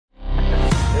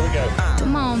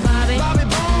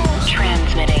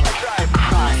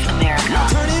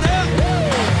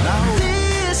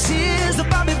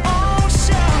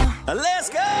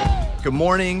Good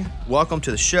morning. Welcome to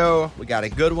the show. We got a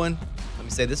good one. Let me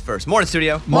say this first. Morning,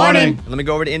 studio. Morning. Let me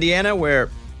go over to Indiana,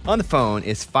 where on the phone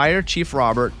is Fire Chief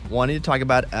Robert, wanting to talk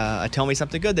about Tell Me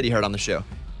Something Good that he heard on the show.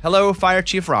 Hello, Fire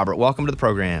Chief Robert. Welcome to the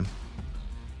program.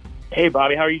 Hey,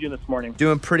 Bobby. How are you doing this morning?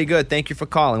 Doing pretty good. Thank you for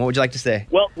calling. What would you like to say?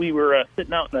 Well, we were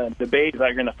sitting out in the bay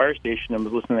out here in the fire station and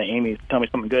was listening to Amy tell me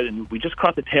something good, and we just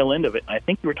caught the tail end of it. I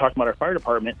think we were talking about our fire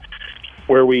department,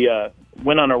 where we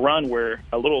went on a run where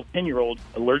a little 10-year-old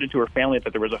alerted to her family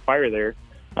that there was a fire there.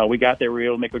 We got there, we were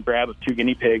able to make a grab of 2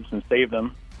 guinea pigs and save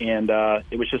them. And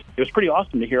it was pretty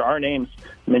awesome to hear our names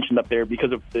mentioned up there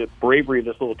because of the bravery of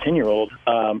this little 10-year-old.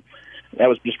 That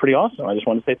was just pretty awesome. I just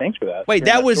wanted to say thanks for that. Wait,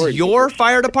 that was your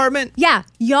fire department? Yeah.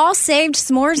 Y'all saved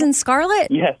S'mores and Scarlet?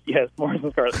 Yes, S'mores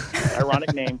and Scarlet.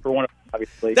 Ironic name for one of them,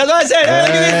 obviously. That's what I said.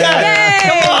 Hey.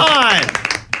 Come on.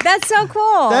 That's so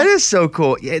cool. That is so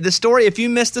cool. Yeah, the story, if you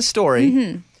missed the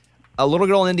story, a little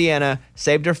girl in Indiana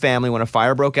saved her family when a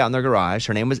fire broke out in their garage.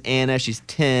 Her name was Anna. She's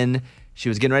 10. She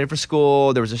was getting ready for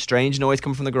school. There was a strange noise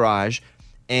coming from the garage.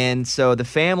 And so the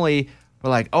family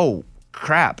were like, oh,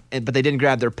 crap, but they didn't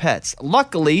grab their pets.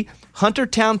 Luckily,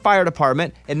 Huntertown Fire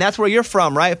Department, and that's where you're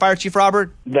from, right, Fire Chief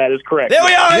Robert? That is correct. There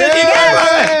we are.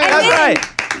 That's right.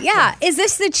 Yeah. Is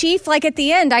this the chief? Like at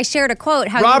the end, I shared a quote.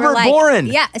 How Robert you were like, Boren.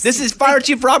 Yes. This is Fire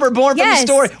Chief Robert Boren from the Yes.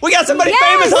 story. We got somebody Yes.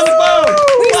 famous on the phone.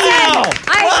 We Wow.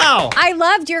 said- Wow. I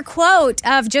loved your quote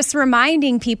of just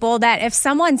reminding people that if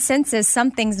someone senses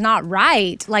something's not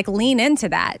right, like lean into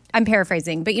that. I'm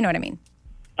paraphrasing, but you know what I mean.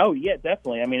 Oh, yeah,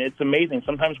 definitely. I mean, it's amazing.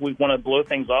 Sometimes we want to blow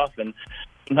things off, and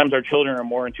sometimes our children are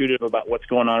more intuitive about what's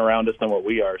going on around us than what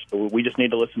we are. So we just need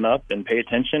to listen up and pay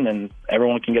attention, and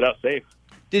everyone can get out safe.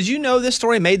 Did you know this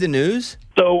story made the news?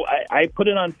 So I put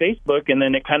it on Facebook, and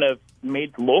then it kind of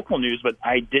made local news, but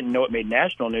I didn't know it made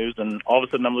national news. And all of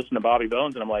a sudden, I'm listening to Bobby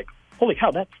Bones, and I'm like, holy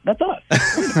cow, that's us.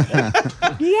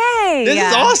 Yay. This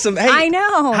is awesome. Hey, I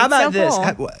know. How about this?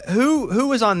 Cool. Who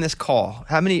was on this call?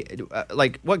 How many,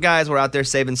 what guys were out there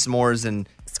saving s'mores and...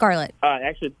 Scarlet.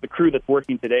 Actually, it's the crew that's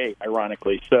working today,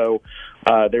 ironically. So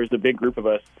there's a big group of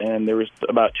us, and there was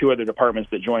about 2 other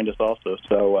departments that joined us also.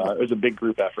 So it was a big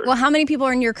group effort. Well, how many people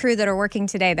are in your crew that are working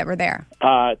today that were there?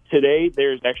 Today,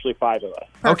 there's actually 5 of us.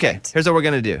 Okay, here's what we're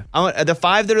going to do. The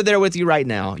 5 that are there with you right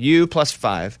now, you plus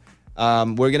 5,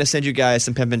 we're going to send you guys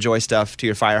some Pimp and Joy stuff to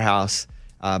your firehouse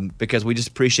because we just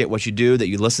appreciate what you do, that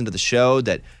you listen to the show,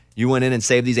 that you went in and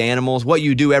saved these animals, what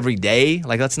you do every day.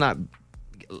 Like, let's not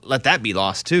let that be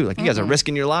lost too. Like, you guys are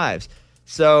risking your lives.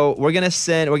 So we're going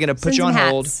to put you on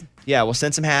hold. Yeah, we'll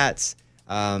send some hats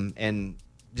and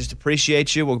just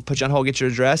appreciate you. We'll put you on hold, get your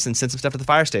address, and send some stuff to the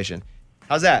fire station.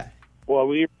 How's that?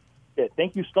 Well,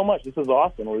 thank you so much. This is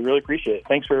awesome. We really appreciate it.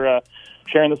 Thanks for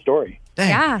sharing the story. Dang.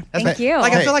 Yeah, thank you.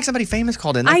 Like, I feel like somebody famous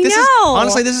called in. Like, I this know.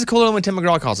 Honestly, this is cooler than when Tim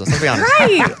McGraw calls us. Let's be honest.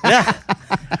 Right. Yeah.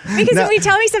 Because when we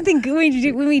tell me something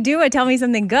good, when we do a tell me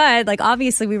something good, like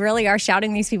obviously we really are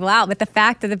shouting these people out. But the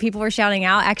fact that the people we're shouting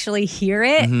out actually hear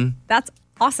it, that's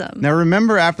awesome. Now,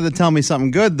 remember, after the Tell Me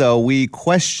Something Good, though, we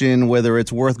question whether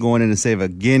it's worth going in to save a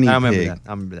guinea pig. I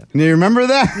remember that. Do you remember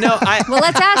that? No, Well,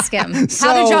 let's ask him.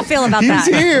 How did y'all feel about that?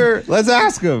 He's here. Let's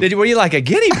ask him. Were you like a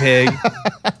guinea pig?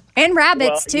 And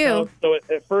rabbits, too. You know, so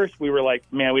at first we were like,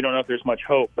 man, we don't know if there's much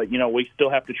hope. But, we still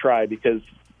have to try because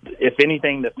if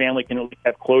anything, the family can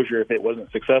have closure if it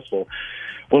wasn't successful.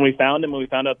 When we found them, when we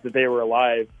found out that they were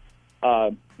alive,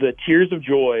 the tears of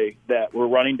joy that were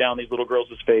running down these little girls'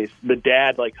 face, the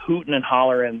dad like hooting and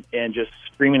hollering and just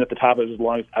screaming at the top of his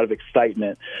lungs out of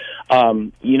excitement.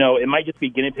 It might just be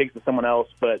guinea pigs to someone else,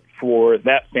 but for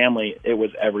that family, it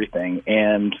was everything.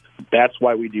 And that's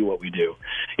why we do what we do.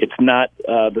 It's not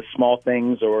the small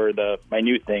things or the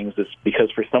minute things. It's because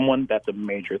for someone, that's a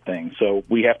major thing. So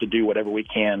we have to do whatever we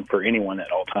can for anyone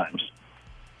at all times.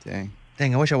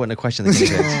 Dang, I wish I wouldn't have questioned the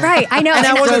guinea pigs. Right, I know. And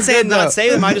I wasn't so saying good, not though.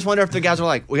 save them. I just wonder if the guys were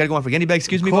like, we got to go on for guinea pigs.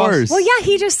 Excuse me, Of course. boss. Well, yeah,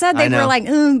 he just said I they know. were like,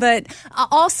 but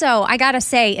also, I got to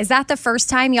say, is that the first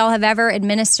time y'all have ever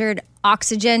administered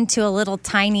oxygen to a little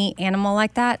tiny animal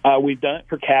like that? We've done it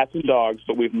for cats and dogs,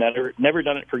 but we've never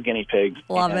done it for guinea pigs.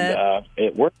 Love it.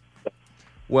 It works.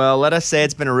 Well, let us say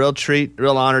it's been a real treat,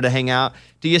 real honor to hang out.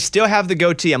 Do you still have the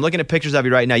goatee? I'm looking at pictures of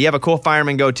you right now. You have a cool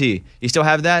fireman goatee. You still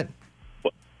have that?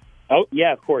 Oh,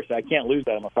 yeah, of course. I can't lose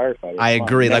that. I'm a firefighter. I Come on.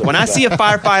 agree. Like, when I see a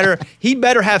firefighter, he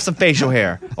better have some facial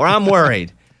hair, or I'm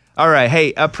worried. All right.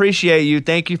 Hey, appreciate you.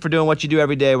 Thank you for doing what you do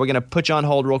every day. We're going to put you on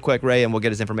hold real quick, Ray, and we'll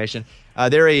get his information.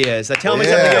 There he is. Tell me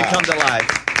something good comes alive.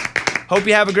 Hope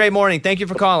you have a great morning. Thank you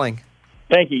for calling.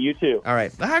 Thank you. You too. All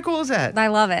right. How cool is that? I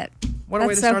love it. What a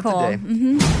way to That's so start cool.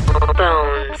 the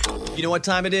day. You know what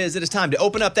time it is? It is time to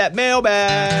open up that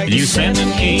mailbag. You send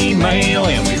an email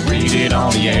and we read it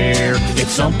on the air.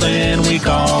 It's something we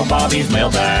call Bobby's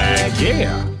mailbag.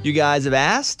 Yeah. You guys have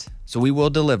asked, so we will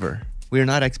deliver. We are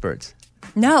not experts.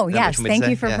 No, Is that yes. what you want me to Thank say?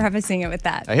 you for Yeah. prefacing it with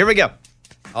that. All right, here we go.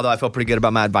 Although I feel pretty good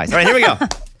about my advice. All right, here we go.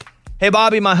 Hey,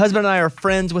 Bobby, my husband and I are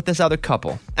friends with this other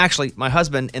couple. Actually, my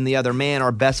husband and the other man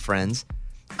are best friends.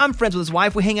 I'm friends with his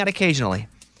wife. We hang out occasionally.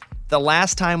 The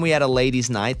last time we had a ladies'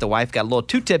 night, the wife got a little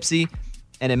too tipsy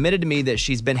and admitted to me that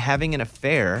she's been having an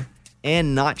affair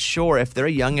and not sure if their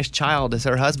youngest child is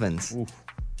her husband's.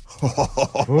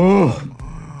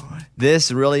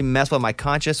 This really messed with my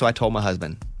conscience, so I told my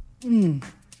husband.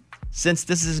 Since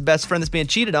this is his best friend that's being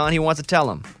cheated on, he wants to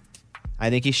tell him. I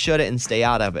think he shouldn't and stay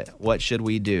out of it. What should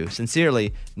we do?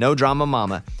 Sincerely, no drama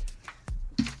mama.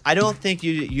 I don't think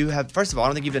you have, first of all, I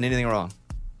don't think you've done anything wrong.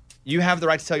 You have the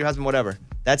right to tell your husband whatever.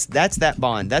 That's that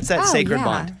bond. That's that sacred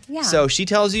bond. Yeah. So she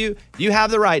tells you, you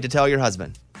have the right to tell your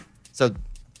husband. So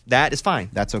that is fine.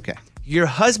 That's okay. Your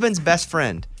husband's best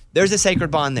friend, there's a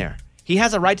sacred bond there. He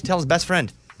has a right to tell his best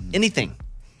friend anything.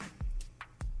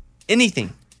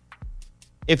 Anything.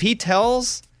 If he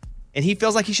tells and he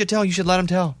feels like he should tell, you should let him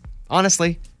tell.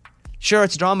 Honestly. Sure,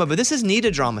 it's drama, but this is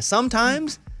needed drama.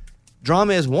 Sometimes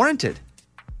drama is warranted.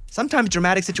 Sometimes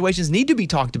dramatic situations need to be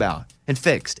talked about and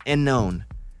fixed and known.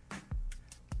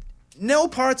 No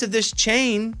parts of this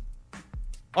chain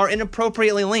are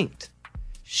inappropriately linked.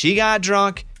 She got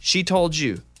drunk. She told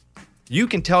you. You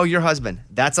can tell your husband.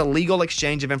 That's a legal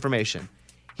exchange of information.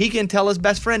 He can tell his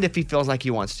best friend if he feels like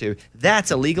he wants to.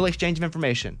 That's a legal exchange of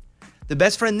information. The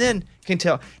best friend then can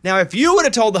tell. Now, if you would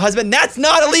have told the husband, that's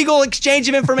not a legal exchange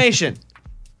of information.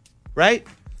 Right?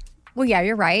 Well, yeah,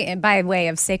 you're right. And by way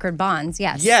of sacred bonds,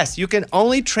 yes. Yes, you can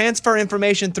only transfer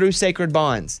information through sacred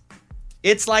bonds.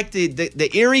 It's like the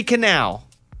Erie Canal.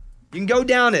 You can go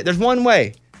down it. There's one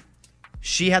way.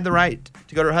 She had the right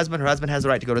to go to her husband. Her husband has the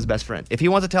right to go to his best friend. If he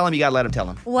wants to tell him, you got to let him tell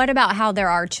him. What about how there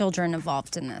are children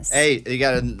involved in this? Hey, you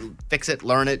got to fix it,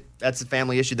 learn it. That's a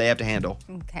family issue they have to handle.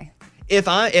 Okay. If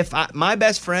my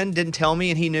best friend didn't tell me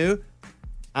and he knew,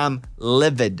 I'm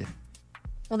livid.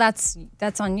 Well, that's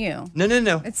on you. No.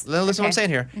 It's- Listen to what I'm okay. saying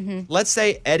here. Let's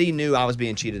say Eddie knew I was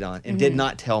being cheated on and did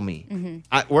not tell me.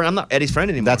 I'm not Eddie's friend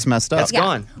anymore. That's messed up. That's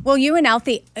gone. Well, you and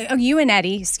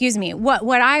Eddie, excuse me.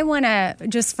 What I want to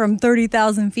just from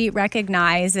 30,000 feet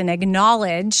recognize and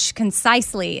acknowledge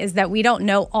concisely is that we don't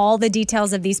know all the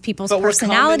details of these people's But we're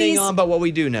personalities. commenting on but what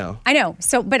we do know. I know.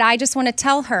 But I just want to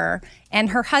tell her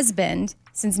and her husband,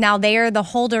 since now they are the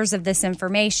holders of this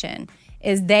information,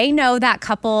 is they know that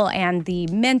couple and the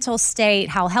mental state,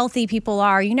 how healthy people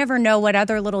are. You never know what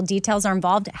other little details are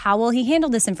involved. How will he handle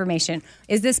this information?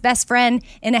 Is this best friend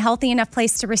in a healthy enough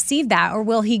place to receive that? Or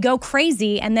will he go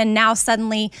crazy and then now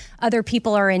suddenly other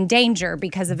people are in danger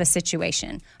because of a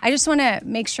situation? I just want to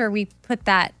make sure we put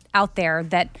that out there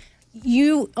that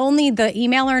only the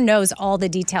emailer knows all the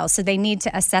details. So they need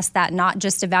to assess that, not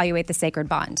just evaluate the sacred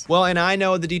bond. Well, and I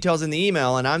know the details in the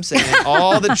email, and I'm saying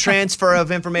all the transfer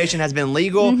of information has been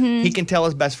legal. He can tell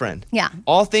his best friend. Yeah.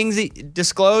 All things he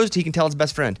disclosed, he can tell his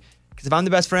best friend. Because if I'm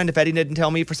the best friend, if Eddie didn't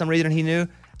tell me for some reason and he knew,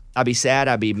 I'd be sad,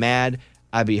 I'd be mad,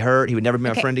 I'd be hurt. He would never be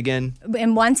my friend again.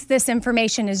 And once this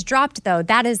information is dropped, though,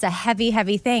 that is a heavy,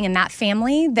 heavy thing in that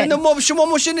family. That And the woman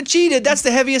shouldn't have cheated. That's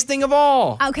the heaviest thing of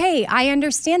all. Okay, I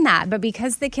understand that, but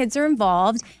because the kids are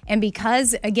involved, and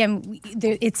because again,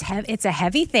 it's a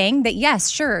heavy thing that yes,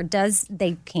 sure,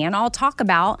 they can all talk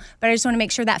about, but I just want to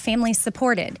make sure that family's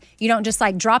supported. You don't just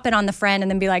like drop it on the friend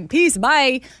and then be like, peace,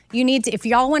 bye. You need to, if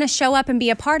y'all want to show up and be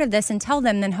a part of this and tell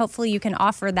them, then hopefully you can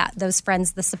offer those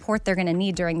friends the support they're going to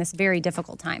need during this very difficult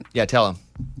time. Yeah, tell him.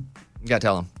 You gotta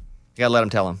tell him. You gotta let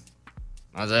him tell him.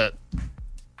 That's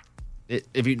it.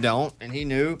 If you don't, and he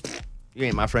knew, you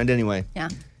ain't my friend anyway. Yeah.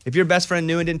 If your best friend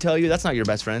knew and didn't tell you, that's not your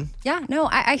best friend. Yeah, no,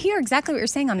 I hear exactly what you're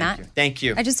saying on that. Thank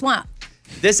you. I just want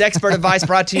This expert advice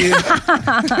brought to you.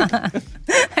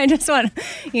 I just want,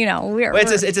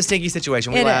 It's a stinky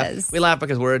situation. We It laugh. is. We laugh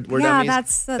because we're Yeah,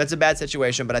 dummies. that's a bad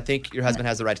situation, but I think your husband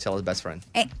has the right to tell his best friend.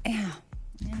 Yeah.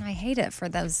 And I hate it for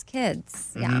those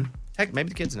kids. Yeah. Heck, maybe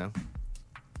the kids know.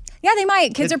 Yeah, they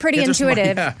might. Kids are pretty kids are smart,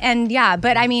 intuitive. yeah. And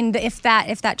but I mean, if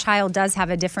that child does have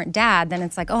a different dad, then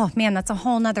it's like, oh man, that's a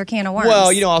whole nother can of worms.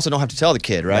 Well, you also don't have to tell the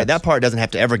kid, right? That part doesn't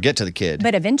have to ever get to the kid.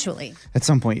 But eventually. At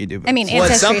some point you do. I mean, Well,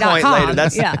 at some point Ancestry.com. later,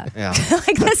 that's yeah. yeah.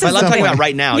 Like this But is I'm talking about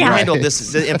right now. You Yeah. handle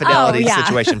the infidelity yeah.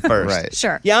 situation first. Right.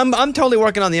 Sure. Yeah, I'm totally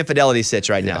working on the infidelity sitch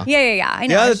right now. Yeah. I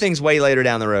know. The other thing's way later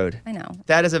down the road. I know.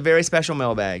 That is a very special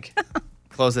mailbag.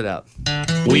 Close it up.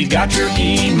 We got your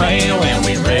email and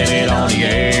we read it on the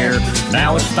air.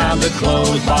 Now it's time to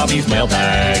close Bobby's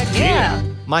mailbag. Yeah.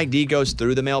 Mike D goes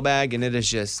through the mailbag, and it is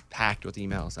just packed with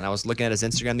emails. And I was looking at his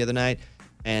Instagram the other night,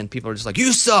 and people are just like,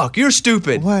 you suck, you're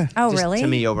stupid. What? Oh, Just really? to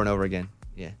me over and over again.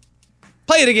 Yeah.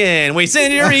 Play it again. We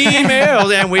send your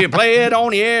emails, and we play it on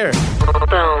the air.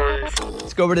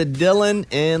 Let's go over to Dylan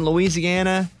in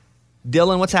Louisiana.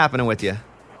 Dylan, what's happening with you?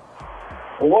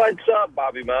 What's up,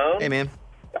 Bobby Moan? Hey, man.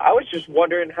 I was just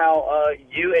wondering how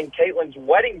you and Caitlin's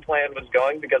wedding plan was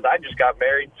going because I just got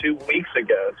married 2 weeks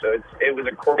ago. So it was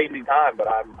a crazy time, but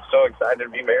I'm so excited to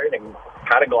be married and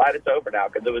kind of glad it's over now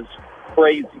because it was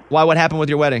crazy. Why? What happened with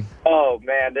your wedding? Oh,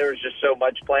 man, there was just so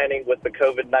much planning with the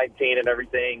COVID-19 and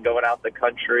everything going out the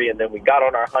country. And then we got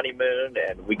on our honeymoon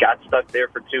and we got stuck there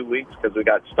for 2 weeks because we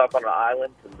got stuck on an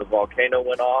island because the volcano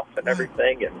went off and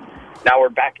everything. And now we're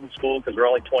back in school because we're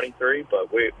only 23,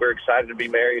 but we're excited to be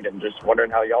married and just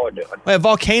wondering how y'all are doing. Wait, a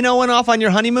volcano went off on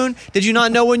your honeymoon? Did you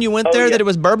not know when you went there that it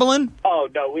was burbling? Oh,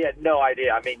 no, we had no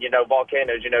idea. I mean,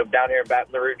 volcanoes, down here in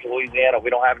Baton Rouge, Louisiana, we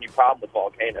don't have any problem with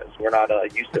volcanoes. We're not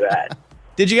used to that.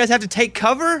 Did you guys have to take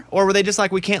cover, or were they just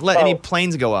like, we can't let any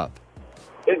planes go up?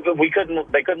 They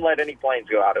couldn't let any planes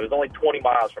go out. It was only 20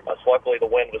 miles from us. Luckily, the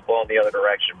wind was blowing the other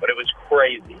direction, but it was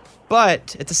crazy.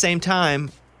 But at the same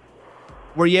time,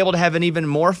 were you able to have an even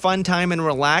more fun time and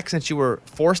relax since you were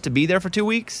forced to be there for 2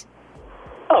 weeks?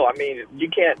 Oh, I mean, you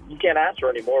can't ask for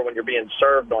any more when you're being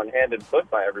served on hand and foot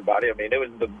by everybody. I mean, it was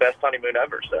the best honeymoon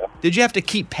ever. So. Did you have to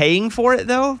keep paying for it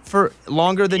though, for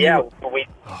longer than you?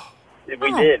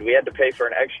 We did. We had to pay for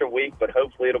an extra week, but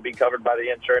hopefully it'll be covered by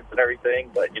the insurance and everything.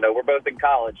 But we're both in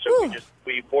college, so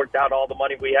we worked out all the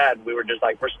money we had. We were just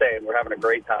like, we're staying. We're having a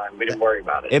great time. We didn't worry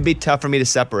about it. It'd be tough for me to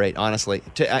separate, honestly.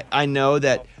 I know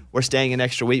that we're staying an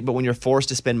extra week, but when you're forced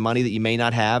to spend money that you may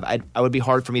not have, I would be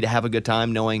hard for me to have a good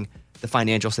time knowing the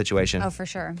financial situation. Oh, for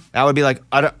sure. I would be like,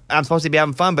 I'm supposed to be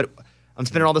having fun, but I'm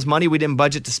spending all this money we didn't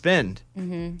budget to spend.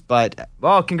 Mm-hmm. But,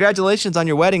 well, congratulations on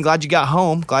your wedding. Glad you got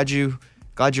home. Glad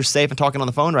you're safe and talking on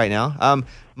the phone right now.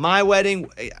 My wedding,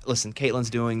 listen, Caitlin's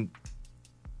doing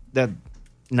the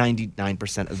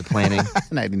 99% of the planning.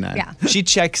 99. Yeah. She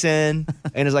checks in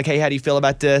and is like, hey, how do you feel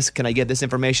about this? Can I get this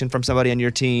information from somebody on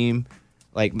your team?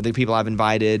 Like the people I've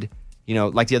invited,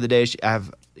 like the other day, I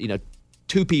have,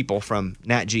 2 people from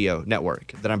Nat Geo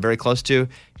Network that I'm very close to.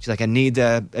 She's like, I need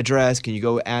the address. Can you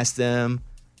go ask them?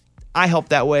 I help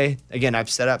that way. Again, I've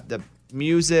set up the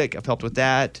music. I've helped with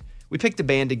that. We picked the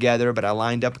band together, but I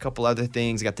lined up a couple other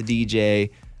things. I got the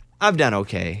DJ. I've done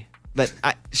okay. But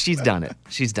she's done it.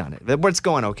 She's done it. But it's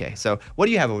going okay. So what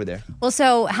do you have over there? Well,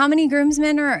 so how many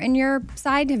groomsmen are in your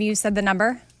side? Have you said the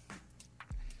number?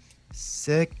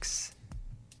 6.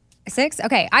 6?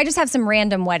 Okay. I just have some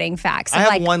random wedding facts. I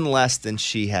have one less than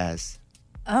she has.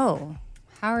 Oh,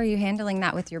 how are you handling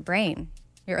that with your brain,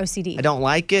 your OCD? I don't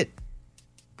like it,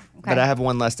 but I have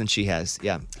one less than she has.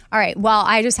 Yeah. All right. Well,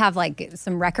 I just have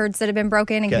some records that have been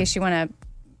broken in case you want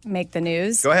to make the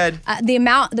news. Go ahead. The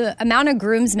amount of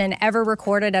groomsmen ever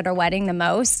recorded at a wedding, the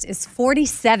most, is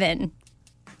 47.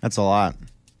 That's a lot.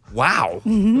 Wow.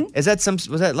 Mm-hmm.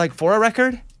 Was that like for a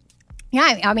record?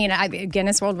 Yeah, I mean,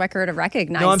 Guinness World Record of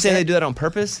recognized. No, I'm saying it. they do that on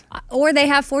purpose. Or they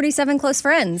have 47 close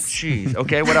friends. Jeez.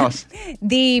 Okay, what else?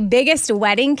 The biggest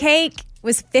wedding cake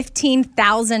was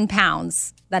 15,000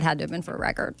 pounds. That had to have been for a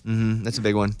record. Mm-hmm. That's a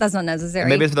big one. That's not necessary.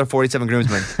 Maybe it's for their 47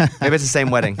 groomsmen. Maybe it's the same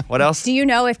wedding. What else? Do you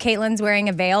know if Caitlin's wearing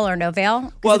a veil or no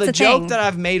veil? Well, the joke that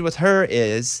I've made with her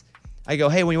is, I go,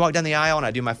 hey, when you walk down the aisle, and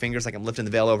I do my fingers like I'm lifting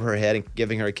the veil over her head and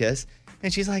giving her a kiss.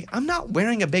 And she's like, I'm not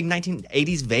wearing a big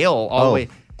 1980s veil all the way.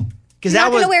 You're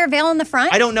not going to wear a veil in the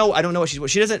front? I don't know what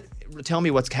she doesn't tell me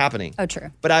what's happening. Oh,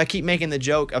 true. But I keep making the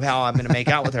joke of how I'm going to make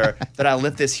out with her, that I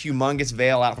lift this humongous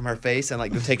veil out from her face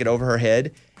and go take it over her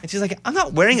head. And she's like, I'm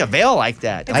not wearing a veil like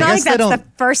that. It's not like that's the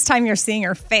first time you're seeing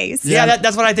her face. Yeah,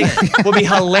 that's what I think will be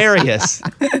hilarious.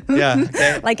 Yeah.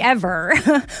 Okay. Like ever.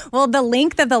 Well, the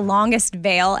length of the longest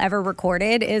veil ever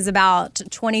recorded is about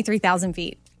 23,000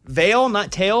 feet. Veil,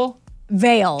 not tail?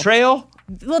 Veil. Trail?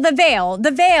 Well,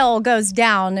 the veil goes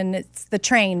down, and it's the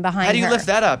train behind her. How do you lift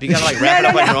that up? You gotta wrap it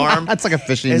up on your arm? That's like a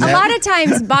fishing net. A lot of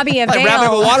times, Bobby, a veil. Wrap it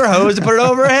up with a water hose to put it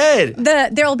over her head.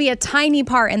 There'll be a tiny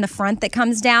part in the front that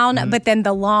comes down, but then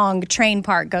the long train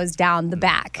part goes down the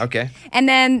back. Okay. And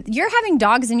then you're having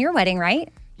dogs in your wedding,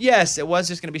 right? Yes, it was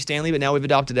just gonna be Stanley, but now we've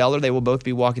adopted Eller. They will both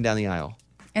be walking down the aisle.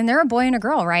 And they're a boy and a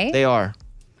girl, right? They are.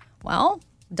 Well,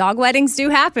 dog weddings do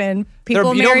happen.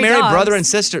 People you marry don't marry dogs. brother and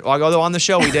sister. Although on the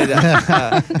show we did.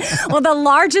 Well, the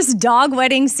largest dog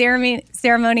wedding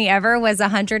ceremony ever was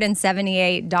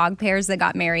 178 dog pairs that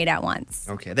got married at once.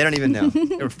 Okay, they don't even know.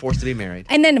 They were forced to be married.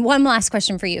 And then one last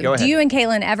question for you. Go ahead. Do you and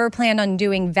Caitlin ever plan on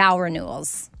doing vow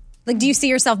renewals? Like, do you see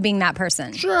yourself being that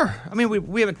person? Sure. I mean,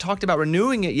 we haven't talked about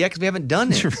renewing it yet because we haven't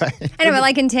done it. Right. I know, but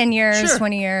like in 10 years, Sure.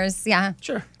 20 years. Yeah.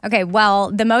 Sure. Okay, well,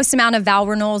 the most amount of vow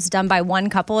renewals done by one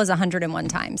couple is 101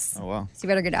 times. Oh, wow. So you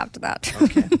better get after that.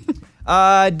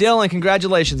 Dylan,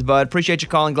 congratulations, bud. Appreciate you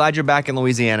calling. Glad you're back in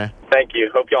Louisiana. Thank you.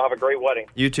 Hope y'all have a great wedding.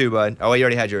 You too, bud. Oh, you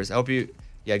already had yours. I hope you.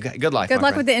 Yeah, good life. Good my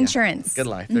luck friend. with the Yeah. insurance. Good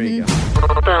life. There you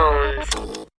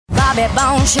go. Bobby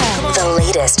Bone Show. The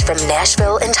latest from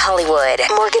Nashville and Hollywood.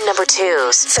 Morgan number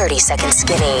 2's 30-Second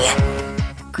Skinny.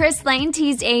 Chris Lane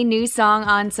teased a new song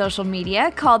on social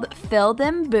media called Fill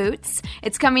Them Boots.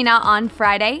 It's coming out on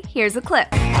Friday. Here's a clip.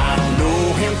 I don't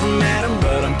know him from Adam,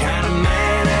 but I'm kind of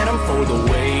mad at him for the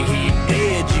way he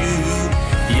did you.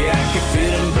 Yeah, I can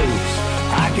fit in boots.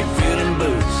 I can fit in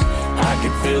boots. I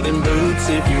can fill them boots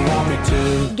if you want me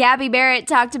to. Gabby Barrett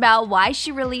talked about why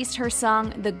she released her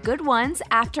song The Good Ones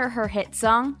after her hit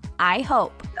song I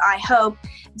Hope. I hope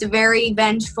it's a very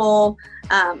vengeful,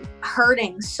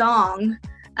 hurting song.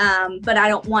 But I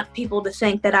don't want people to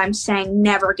think that I'm saying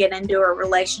never get into a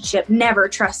relationship, never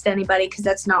trust anybody, because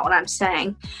that's not what I'm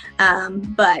saying.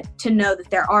 But to know that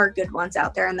there are good ones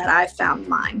out there and that I've found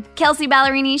mine. Kelsey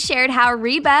Ballerini shared how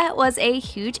Reba was a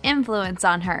huge influence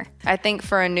on her. I think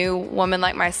for a new woman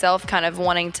like myself, kind of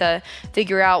wanting to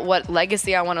figure out what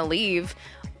legacy I want to leave,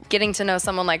 getting to know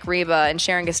someone like Reba and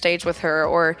sharing a stage with her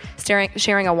or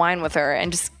sharing a wine with her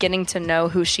and just getting to know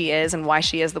who she is and why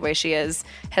she is the way she is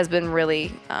has been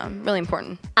really, really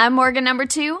important. I'm Morgan number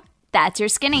 2. That's your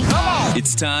skinny.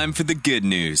 It's time for the good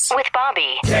news. With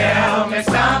Bobby. Tell me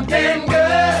something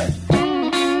good.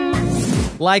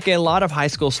 Like a lot of high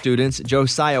school students,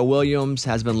 Josiah Williams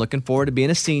has been looking forward to being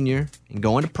a senior and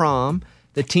going to prom.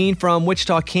 The teen from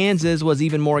Wichita, Kansas was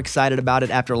even more excited about it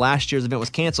after last year's event was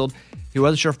canceled. He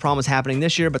wasn't sure if prom was happening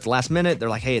this year, but the last minute, they're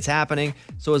like, hey, it's happening.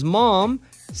 So his mom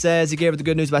says he gave her the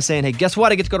good news by saying, hey, guess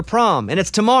what? I get to go to prom, and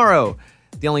it's tomorrow.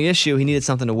 The only issue, he needed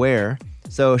something to wear.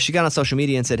 So she got on social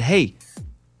media and said, hey,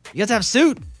 you guys have a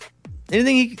suit. We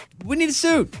need a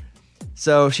suit.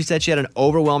 So she said she had an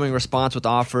overwhelming response with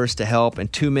offers to help,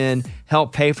 and 2 men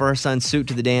helped pay for her son's suit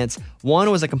to the dance. One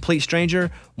was a complete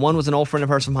stranger. One was an old friend of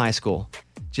hers from high school.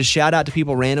 Just shout out to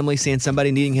people randomly seeing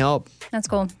somebody needing help That's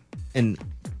cool. and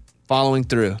following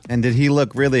through. And did he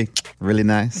look really, really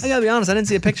nice? I gotta be honest, I didn't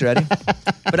see a picture, Eddie.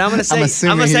 But I'm gonna say,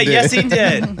 assuming he did. yes, he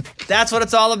did. That's what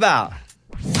it's all about.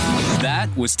 That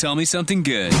was Tell Me Something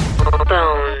Good.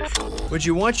 Would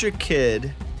you want your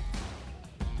kid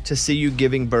to see you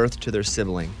giving birth to their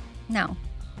sibling? No.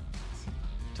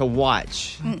 To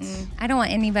watch? I don't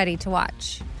want anybody to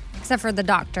watch except for the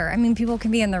doctor. I mean, people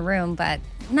can be in the room, but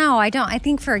no, I don't. I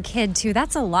think for a kid, too,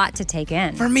 that's a lot to take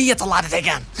in. For me, it's a lot to take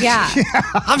in. Yeah.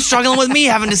 I'm struggling with me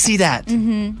having to see that.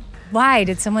 Why?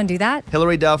 Did someone do that?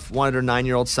 Hillary Duff wanted her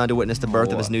 9-year-old son to witness the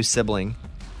birth of his new sibling.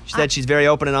 She said she's very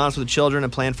open and honest with the children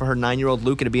and planned for her 9-year-old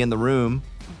Luca to be in the room.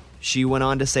 She went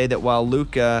on to say that while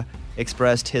Luca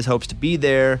expressed his hopes to be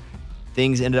there,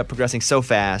 things ended up progressing so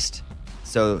fast,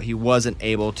 so he wasn't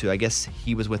able to. I guess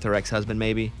he was with her ex-husband,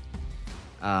 maybe.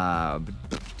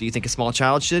 Do you think a small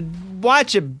child should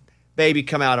watch a baby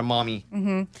come out of mommy?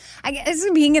 I guess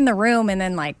being in the room and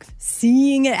then like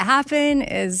seeing it happen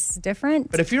is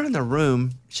different. But if you're in the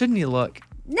room, shouldn't you look?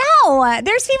 No,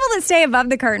 there's people that stay above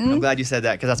the I'm curtain glad you said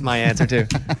that because that's my answer too.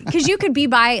 because you could be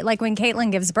by, like when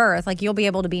Caitlin gives birth, like you'll be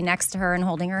able to be next to her and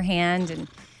holding her hand and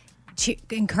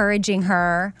encouraging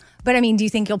her. But I mean, do you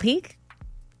think you'll peek?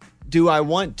 Do I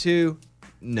want to?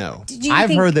 No.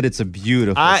 I've heard that it's a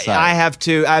beautiful sight. I have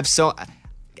to.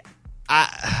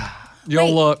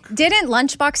 You'll look. Didn't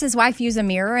Lunchbox's wife use a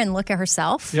mirror and look at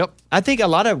herself? Yep. I think a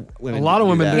lot of women.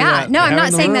 do Yeah, that. no, They I'm have not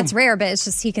in the saying room. that's rare, but it's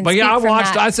just he can. But speak yeah, I from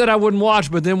watched. that. I said I wouldn't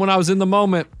watch, but then when I was in the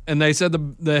moment and they said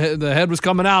the head was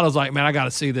coming out, I was like, man, I got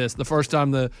to see this. The first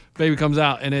time the baby comes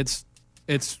out, and it's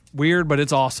weird, but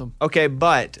it's awesome. Okay,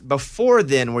 but before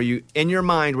then, were you in your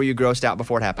mind? Were you grossed out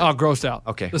before it happened? Oh, grossed out.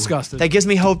 Okay, Disgusted. That gives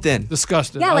me hope. Then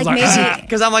Disgusted. Yeah, I was like maybe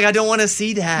because I'm like I don't want to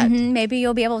see that. maybe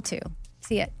you'll be able to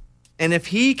see it. And if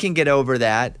he can get over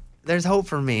that, there's hope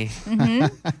for me.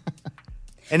 Mm-hmm.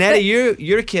 And Eddie,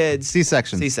 your kids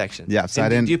C-section. C-section. Yeah, so And I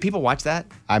didn't. Do people watch that?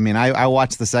 I mean, I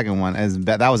watched the second one.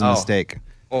 That was a Oh. mistake.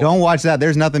 Don't watch that.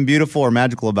 There's nothing beautiful or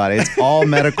magical about it. It's all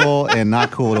medical and not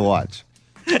cool to watch.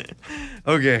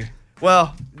 Okay.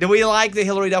 Well, do we like that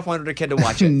Hillary Duff wanted her kid to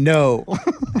watch it? No.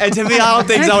 And to me, I don't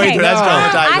think so Okay. either. That's No.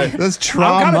 traumatizing. That's I'm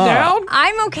kind of trauma. down.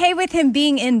 I'm okay with him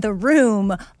being in the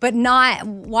room, but not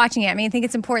watching it. I mean, I think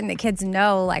it's important that kids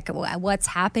know like what's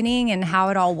happening and how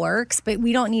it all works, but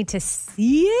we don't need to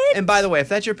see it. And by the way, if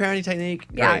that's your parenting technique,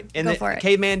 Yeah, great. In go the for it.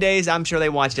 caveman days, I'm sure they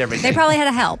watched everything. They probably had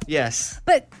a help. Yes.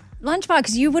 But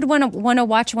Lunchbox, you would want to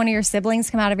watch one of your siblings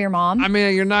come out of your mom? I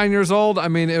mean, you're 9 years old. I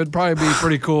mean, it would probably be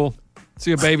pretty cool.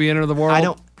 See a baby enter the world. I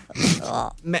don't.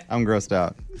 I'm grossed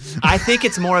out. I think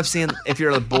it's more of seeing if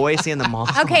you're a boy seeing the mom.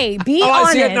 Okay, be Oh, I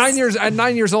honest. see. At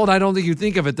 9 years old, I don't think you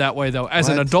think of it that way, though. As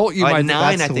an What? adult, you At might.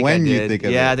 9, That's I think when I you did. think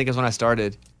of yeah, it. I think it's when I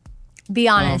started. Be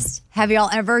honest. Have y'all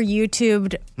ever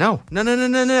YouTubed? No.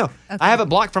 I have it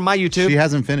blocked from my YouTube. She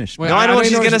hasn't finished. Wait, no, I know what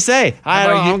she's know gonna say.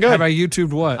 I'm good. Have I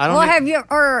YouTubed what? I don't. Well, need- have you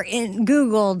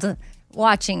Googled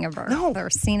watching of her? No. Or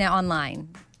seen it online?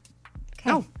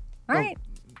 Okay. No. All right.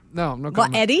 No, no. Well,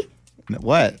 comment. Eddie?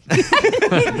 What?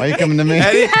 Why are you coming to me?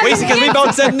 Eddie, wait, because we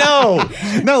both said no.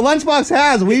 No, Lunchbox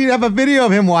has. We have a video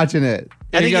of him watching it.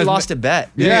 I think you you guys- lost a bet.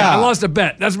 Yeah, I lost a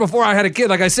bet. That's before I had a kid.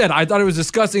 Like I said, I thought it was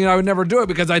disgusting and I would never do it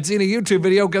because I'd seen a YouTube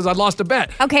video because I'd lost a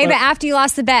bet. Okay, but after you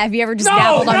lost the bet, have you ever just No,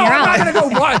 dabbled on your I'm not own? gonna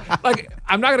go watch.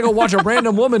 I'm not gonna go watch a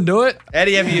random woman do it.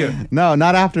 Eddie, have you? No,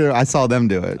 not after I saw them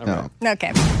do it. No.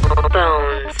 Okay.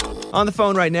 On the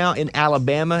phone right now in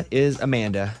Alabama is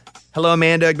Amanda. Hello,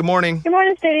 Amanda. Good morning. Good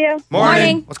morning, studio.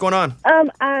 Morning. What's going on?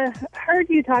 I heard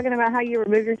you talking about how you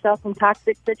remove yourself from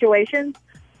toxic situations,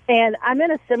 and I'm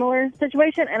in a similar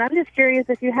situation, and I'm just curious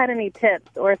if you had any tips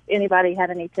or if anybody had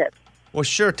any tips. Well,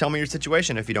 sure. Tell me your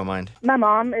situation if you don't mind. My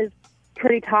mom is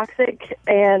pretty toxic,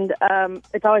 and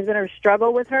it's always been a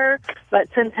struggle with her, but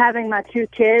since having my 2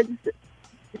 kids,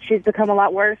 she's become a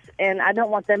lot worse, and I don't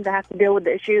want them to have to deal with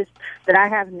the issues that I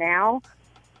have now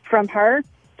from her.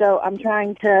 So I'm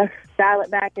trying to dial it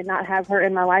back and not have her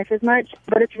in my life as much.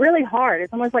 But it's really hard.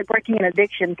 It's almost like breaking an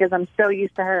addiction because I'm so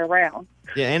used to her around.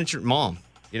 Yeah, and it's your mom.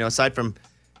 You know, aside from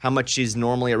how much she's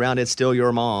normally around, it's still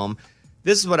your mom.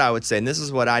 This is what I would say, and this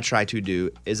is what I try to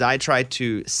do, is I try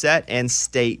to set and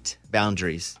state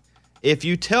boundaries. If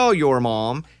you tell your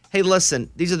mom, hey,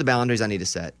 listen, these are the boundaries I need to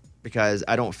set because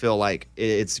I don't feel like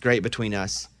it's great between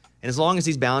us. And as long as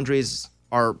these boundaries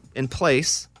are in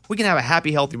place, we can have a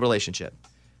happy, healthy relationship.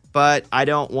 But I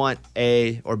don't want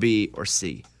A or B or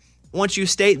C. Once you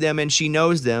state them and she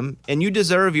knows them, and you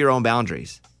deserve your own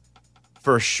boundaries,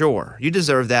 for sure. You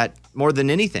deserve that more than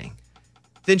anything.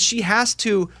 Then she has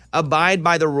to abide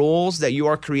by the rules that you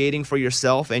are creating for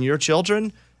yourself and your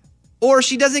children, or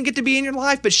she doesn't get to be in your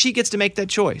life, but she gets to make that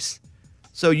choice.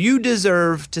 So you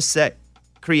deserve to set,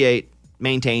 create,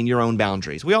 maintain your own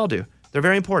boundaries. We all do. They're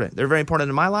very important. They're very important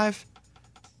in my life.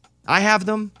 I have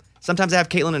them. Sometimes I have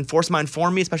Caitlin enforce mine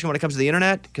for me, especially when it comes to the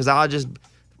internet, because I just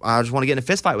want to get in a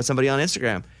fist fight with somebody on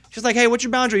Instagram. She's like, hey, what's your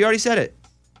boundary? You already said it.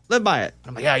 Live by it.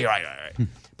 I'm like, yeah, you're right.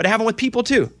 But I have them with people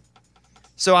too.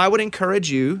 So I would encourage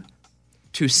you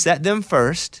to set them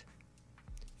first,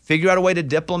 figure out a way to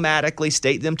diplomatically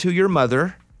state them to your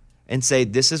mother and say,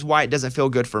 this is why it doesn't feel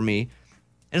good for me.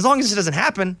 And as long as this doesn't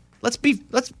happen, let's be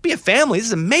a family. This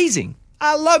is amazing.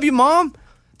 I love you, Mom.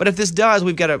 But if this does,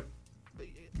 we've got to,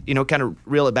 kind of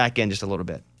reel it back in just a little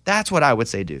bit. That's what I would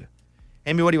say do.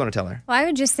 Amy, what do you want to tell her? Well, I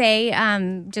would just say,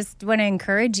 just want to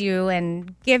encourage you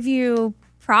and give you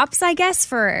props, I guess,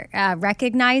 for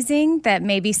recognizing that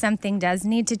maybe something does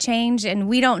need to change. And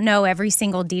we don't know every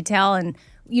single detail, and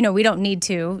we don't need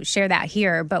to share that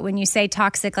here. But when you say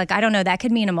toxic, like, I don't know, that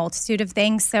could mean a multitude of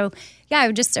things. So yeah, I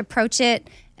would just approach it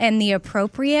in the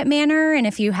appropriate manner. And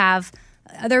if you have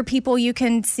other people you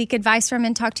can seek advice from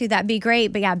and talk to, that'd be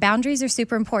great. But yeah, boundaries are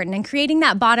super important, and creating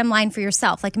that bottom line for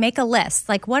yourself. Like, make a list.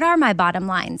 Like, what are my bottom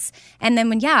lines? And then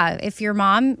if your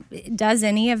mom does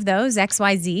any of those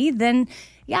XYZ, then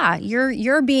yeah,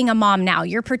 you're being a mom now.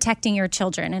 You're protecting your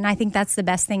children. And I think that's the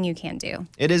best thing you can do.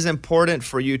 It is important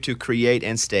for you to create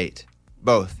and state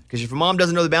both. Because if your mom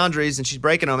doesn't know the boundaries and she's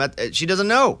breaking them, she doesn't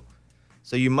know.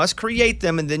 So you must create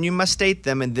them, and then you must state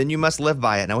them, and then you must live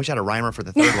by it. And I wish I had a rhymer for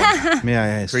the third one.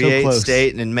 Yeah, create, so close.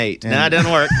 state, and mate. Nah, it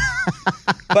doesn't work.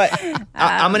 But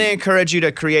I'm going to encourage you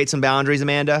to create some boundaries,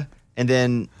 Amanda, and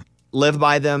then live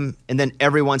by them, and then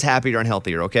everyone's happier and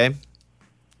healthier, okay?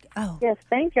 Oh. Yes,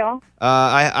 thank y'all.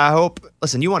 I hope,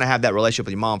 listen, you want to have that relationship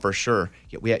with your mom for sure.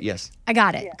 Yes. I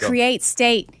got it. Go. Create,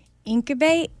 state,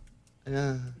 incubate.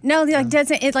 No, like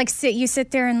doesn't it like you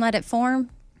sit there and let it form?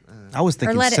 I was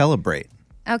thinking celebrate.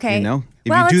 Okay. If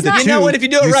well, you do it's the not, two, You know what? If you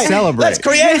do it right, celebrate. let's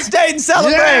create, state, and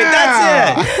celebrate.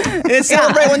 Yeah! That's it. And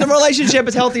celebrate when the relationship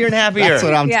is healthier and happier. That's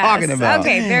what I'm talking about.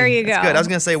 Okay, there you go. That's good. I was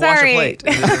going to say wash a plate.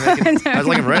 I was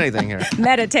looking for anything here.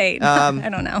 Meditate. I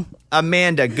don't know.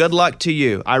 Amanda, good luck to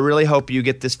you. I really hope you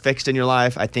get this fixed in your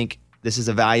life. I think this is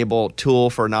a valuable tool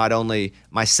for not only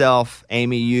myself,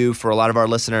 Amy, you, for a lot of our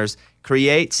listeners.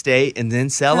 Create, state, and then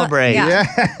celebrate. Yeah.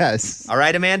 Yes. All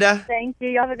right, Amanda? Thank you.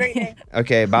 You have a great day.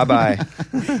 Okay, bye-bye.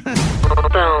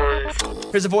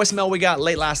 Here's a voicemail we got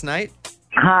late last night.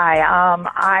 Hi,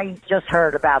 I just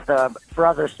heard about the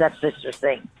brother-stepsister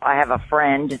thing. I have a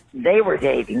friend. They were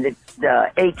dating.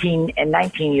 The 18 and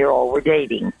 19-year-old were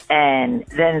dating. And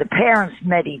then the parents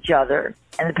met each other,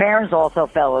 and the parents also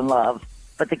fell in love.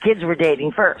 But the kids were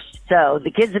dating first. So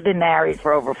the kids have been married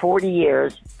for over 40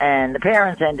 years, and the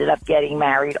parents ended up getting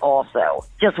married also.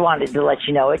 Just wanted to let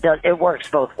you know it works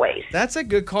both ways. That's a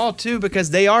good call, too, because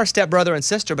they are stepbrother and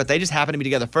sister, but they just happen to be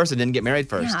together first and didn't get married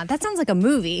first. Yeah, that sounds like a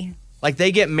movie. Like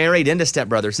they get married into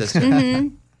stepbrother sister. Mm-hmm.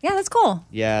 Yeah, that's cool.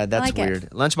 Yeah, that's like it. weird.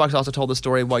 Lunchbox also told the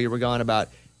story while you were gone about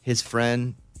his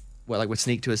friend, would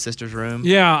sneak to his sister's room.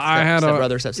 Yeah, I had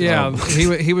stepbrother, stepsister. Yeah,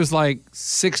 he was like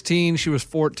 16, she was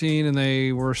 14, and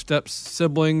they were step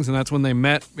siblings, and that's when they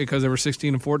met because they were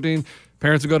 16 and 14.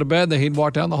 Parents would go to bed, he'd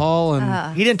walk down the hall,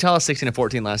 and he didn't tell us 16 and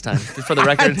 14 last time. Just for the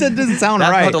record, That doesn't sound that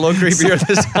right. felt a little creepier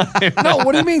this time. No,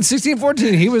 what do you mean 16 and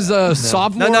 14? He was a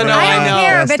sophomore. No, I don't I know.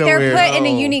 care, That's but still they're weird. put in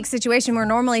a Oh. unique situation where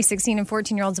normally 16 and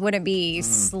 14-year-olds wouldn't be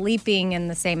sleeping in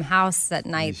the same house at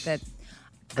night. But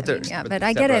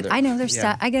I get it. I know there's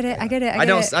stuff. I get it. I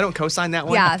don't co-sign that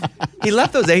one. Yeah. He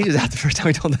left those ages out the first time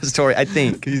he told that story, I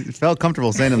think. He felt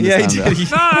comfortable saying them this Yeah, he time, did.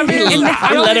 though. No, I mean,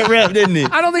 He let it rip, didn't he?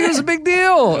 I don't think it was a big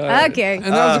deal. Okay. And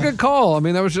that was a good call. I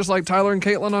mean, that was just like Tyler and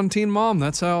Caitlin on Teen Mom.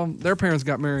 That's how their parents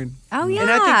got married. Oh, yeah. And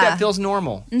I think that feels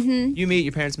normal. Mm-hmm. You meet,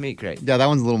 your parents meet, great. Yeah, that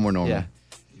one's a little more normal. Yeah.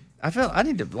 I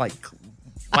need to wipe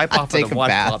off Take with a a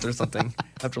washcloth bath. or something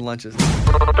after lunches.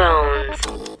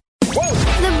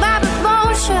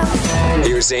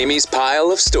 Here's Amy's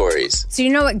pile of stories. So you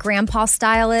know what grandpa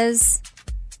style is?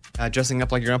 Dressing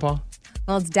up like your grandpa?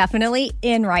 Well, it's definitely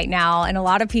in right now. And a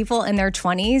lot of people in their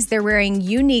 20s, they're wearing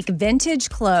unique vintage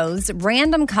clothes,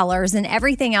 random colors, and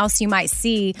everything else you might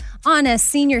see on a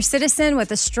senior citizen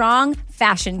with a strong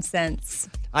fashion sense.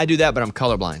 I do that, but I'm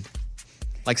colorblind.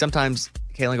 Like sometimes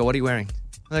Caitlin go, what are you wearing?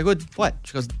 I'm like, what?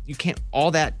 She goes, you can't,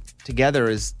 all that together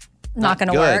is Not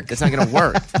gonna good. work. It's not going to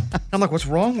work. I'm like, what's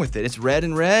wrong with it? It's red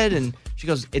and red. And she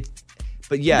goes,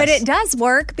 but yes. But it does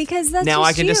work because that's now just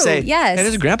I can you. just say, yes. It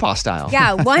is grandpa style.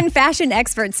 Yeah, one fashion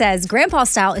expert says grandpa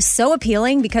style is so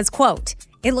appealing because, quote,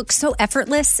 it looks so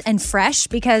effortless and fresh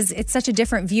because it's such a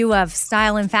different view of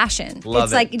style and fashion. Love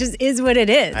it's it. like it just is what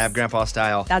it is. I have grandpa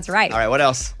style. That's right. All right, what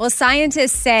else? Well,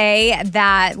 scientists say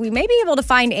that we may be able to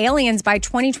find aliens by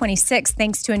 2026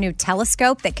 thanks to a new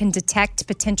telescope that can detect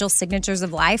potential signatures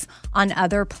of life on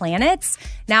other planets.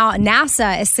 Now,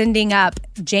 NASA is sending up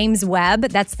James Webb.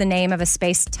 That's the name of a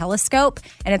space telescope.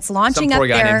 And it's launching Some poor up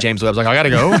guy there. named James Webb's like, I got to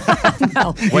go.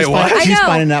 No. Wait, what? I She's know.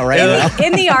 finding out right now.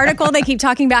 In the article, they keep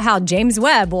talking about how James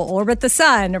Webb will orbit the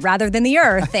sun rather than the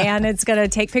Earth, and it's going to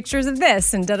take pictures of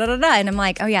this and da-da-da-da. And I'm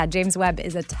like, oh, yeah, James Webb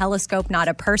is a telescope, not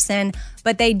a person.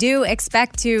 But they do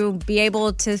expect to be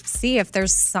able to see if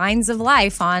there's signs of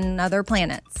life on other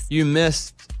planets. You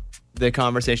missed the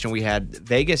conversation we had.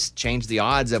 Vegas changed the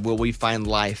odds of will we find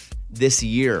life this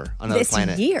year on another This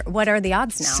planet. year? What are the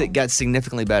odds now? It got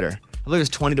significantly better. I believe it was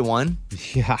 20 to 1.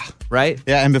 Yeah. Right?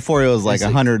 Yeah, and before it was like It's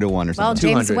like- 100 to 1 or Well, something.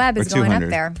 James 200 Webb or is going up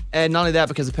 200. there. And not only that,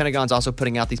 because the Pentagon's also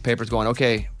putting out these papers going,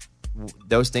 okay,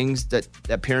 those things, that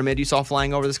pyramid you saw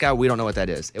flying over the sky, we don't know what that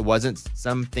is. It wasn't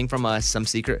something from us, some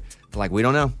secret. They're like, we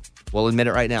don't know. We'll admit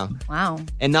it right now. Wow.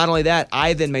 And not only that,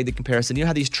 I then made the comparison. You know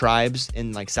how these tribes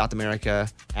in like South America,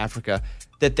 Africa,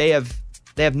 that they have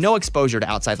no exposure to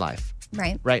outside life.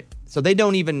 Right. Right? So they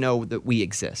don't even know that we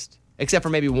exist, except for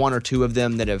maybe one or two of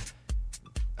them that have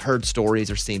heard stories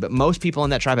or seen. But most people in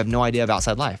that tribe have no idea of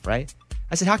outside life, right?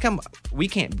 I said, how come we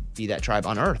can't be that tribe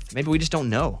on Earth? Maybe we just don't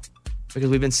know because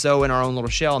we've been so in our own little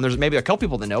shell. And there's maybe a couple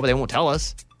people that know, but they won't tell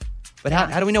us. But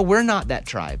how do we know we're not that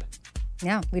tribe?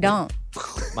 Yeah, we don't.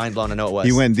 Mind blown, I know it was.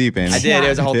 You went deep, Amy. I did. It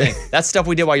was a whole thing. That's stuff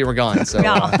we did while you were gone. So,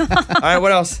 all right,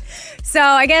 what else? So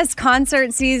I guess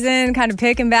concert season kind of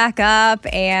picking back up,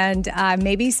 and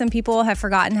maybe some people have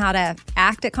forgotten how to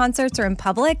act at concerts or in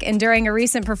public. And during a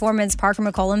recent performance, Parker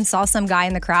McCollum saw some guy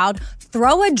in the crowd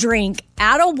throw a drink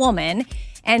at a woman,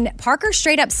 and Parker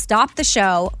straight up stopped the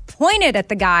show, pointed at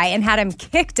the guy, and had him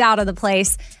kicked out of the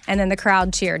place. And then the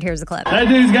crowd cheered. Here's the clip. That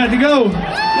dude's got to go.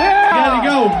 Yeah! Got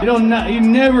to go. You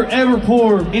never ever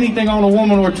pour anything on a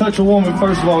woman or touch a woman.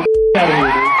 First of all, out of here.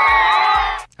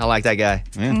 I like that guy.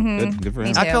 Yeah, good for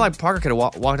him. I feel like Parker could have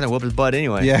walked in and whooped his butt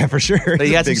anyway. Yeah, for sure. But he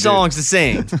He's a had some big dude. songs to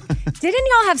sing. Didn't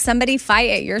y'all have somebody fight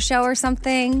at your show or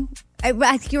something? I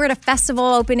think you were at a festival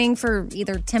opening for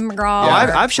either Tim McGraw. Yeah,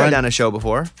 or I've shut down a show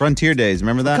before. Frontier Days,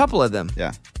 remember that? A couple of them.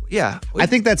 Yeah. Yeah. I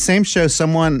think that same show,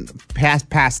 someone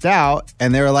passed out,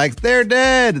 and they were like, they're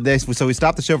dead. So we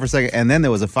stopped the show for a second, and then there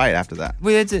was a fight after that.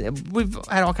 We've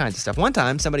had all kinds of stuff. One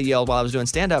time, somebody yelled while I was doing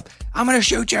stand-up, "I'm going to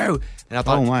shoot you." And I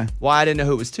thought, Oh, my. well, I didn't know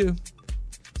who it was to.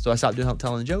 So I stopped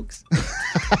telling jokes.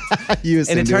 You And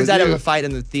it assumed turns out it you. was a fight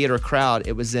in the theater crowd.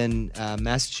 It was in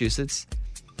Massachusetts.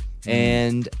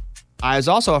 And I was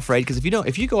also afraid because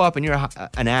if you go up and you're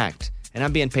an act, and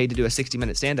I'm being paid to do a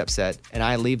 60-minute stand-up set, and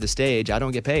I leave the stage, I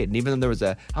don't get paid. And even though there was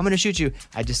I'm going to shoot you,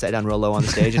 I just sat down real low on the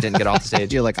stage and didn't get off the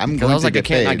stage. You're like, I'm 'Cause going I was to like, get I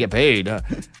can't paid. not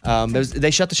get paid. They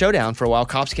shut the show down for a while.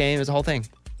 Cops came. It was a whole thing.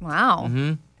 Wow.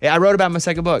 Mm-hmm. Yeah, I wrote about it in my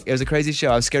second book. It was a crazy show.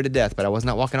 I was scared to death, but I was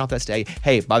not walking off that stage.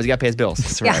 Hey, Bobby's got to pay his bills.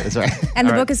 That's Yeah. That's right. And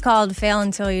the All right. book is called Fail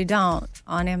Until You Don't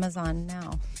on Amazon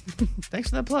now. Thanks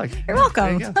for that plug. You're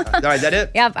welcome. There you go. All right, is that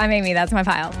it? Yep, I'm Amy. That's my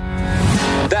pile.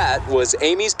 That was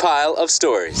Amy's pile of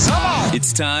stories.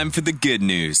 It's time for the good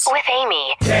news. With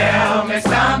Amy. Tell me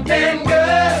something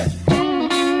good.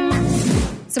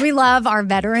 So we love our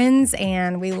veterans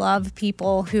and we love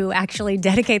people who actually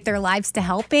dedicate their lives to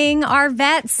helping our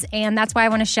vets. And that's why I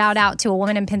want to shout out to a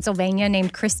woman in Pennsylvania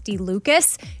named Christy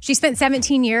Lucas. She spent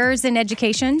 17 years in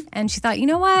education and she thought, you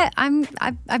know what?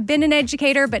 I've been an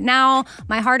educator, but now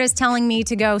my heart is telling me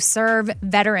to go serve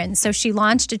veterans. So she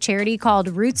launched a charity called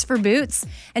Roots for Boots.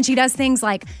 And she does things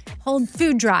like hold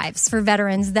food drives for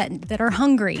veterans that are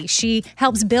hungry. She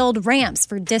helps build ramps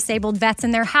for disabled vets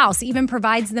in their house, even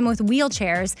provides them with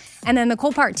wheelchairs. And then the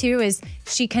cool part, too, is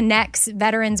she connects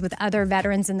veterans with other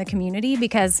veterans in the community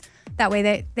because that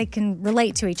way they can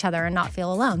relate to each other and not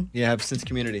feel alone. Yeah, have a sense of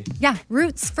community. Yeah,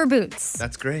 Roots for Boots.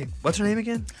 That's great. What's her name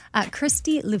again?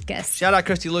 Christy Lucas. Shout out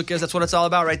Christy Lucas. That's what it's all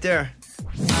about right there.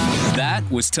 That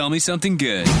was Tell Me Something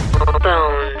Good.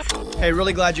 Hey,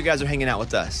 really glad you guys are hanging out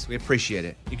with us. We appreciate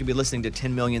it. You could be listening to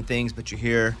 10 million things, but you're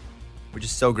here. We're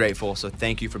just so grateful. So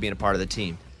thank you for being a part of the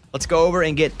team. Let's go over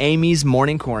and get Amy's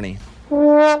Morning Corny.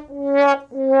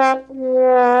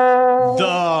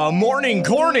 The Morning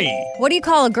Corny. What do you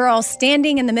call a girl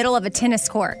standing in the middle of a tennis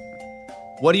court?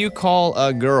 What do you call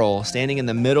a girl standing in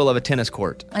the middle of a tennis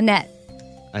court? A net.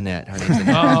 Annette. Her name's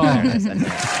Annette. Oh. There it is, Annette.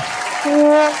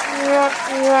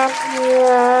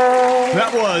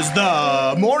 That was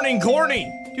the Morning Corny.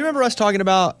 Do you remember us talking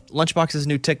about Lunchbox's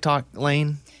new TikTok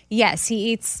lane? Yes,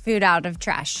 he eats food out of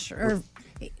trash. Or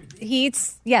he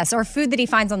eats, yes, or food that he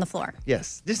finds on the floor.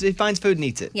 Yes. Just he finds food and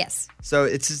eats it. Yes. So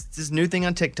it's this new thing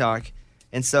on TikTok.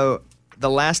 And so the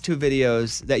last two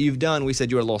videos that you've done, we said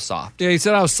you were a little soft. Yeah, he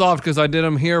said I was soft because I did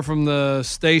them here from the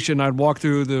station. I'd walk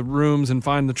through the rooms and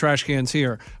find the trash cans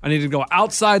here. I needed to go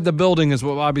outside the building is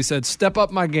what Bobby said. Step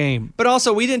up my game. But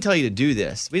also, we didn't tell you to do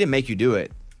this. We didn't make you do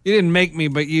it. You didn't make me,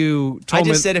 but you told I me.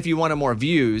 just said if you wanted more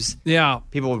views,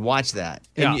 people would watch that.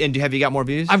 And, Yeah. and have you got more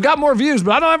views? I've got more views,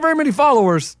 but I don't have very many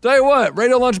followers. Tell you what,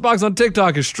 Radio Lunchbox on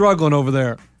TikTok is struggling over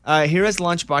there. Here is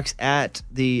Lunchbox at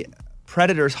the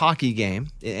Predators hockey game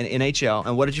in NHL.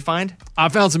 And what did you find? I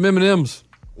found some M&Ms.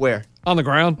 Where? On the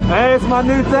ground. Hey, it's my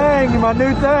new thing. My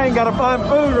new thing. Gotta find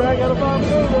food, right? Gotta find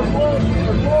food.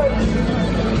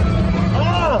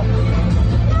 Ah!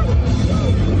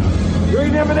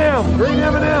 Green M&M. Green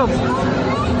M&M.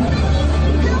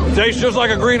 Tastes just like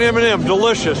a green M&M.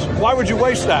 Delicious. Why would you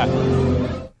waste that?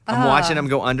 I'm watching them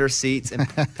go under seats and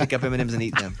pick up M&Ms and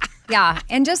eat them. Yeah,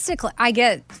 and just to, I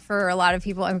get for a lot of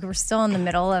people, I mean, we're still in the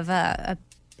middle of a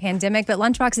pandemic, but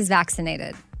Lunchbox is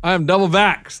vaccinated. I am double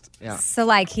vaxxed. Yeah. So,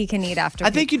 like, he can eat after.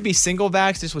 I think you'd be single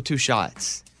vax just with 2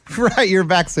 shots. Right, you're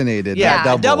vaccinated. Yeah,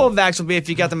 not double vax would be if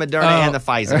you got the Moderna and the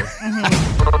Pfizer.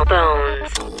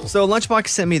 So Lunchbox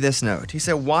sent me this note. He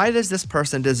said, why does this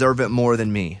person deserve it more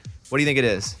than me? What do you think it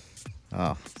is?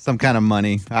 Oh, some kind of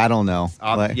money. I don't know.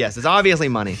 Yes, it's obviously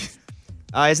money.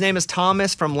 His name is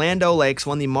Thomas from Land O'Lakes,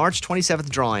 won the March 27th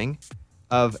drawing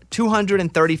of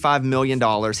 $235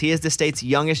 million. He is the state's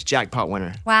youngest jackpot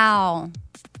winner. Wow.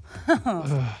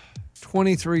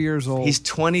 23 years old. He's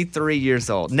 23 years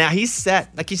old. Now he's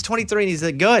set. Like he's 23 and he's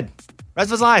good. Rest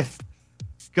of his life.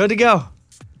 Good to go.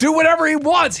 Do whatever he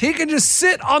wants. He can just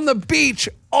sit on the beach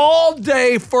all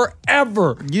day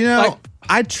forever. You know,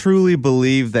 I truly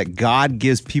believe that God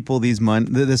gives people this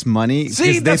money.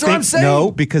 See, that's what I'm saying.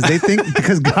 No, because they think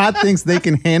because God thinks they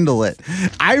can handle it.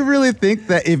 I really think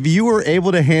that if you were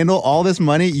able to handle all this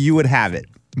money, you would have it.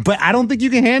 But I don't think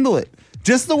you can handle it.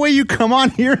 Just the way you come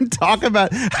on here and talk about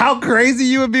how crazy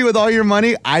you would be with all your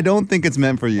money, I don't think it's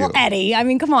meant for you. Well, Eddie, I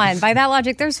mean, come on. By that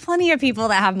logic, there's plenty of people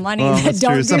that have money that that's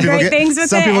don't true. do great things with it.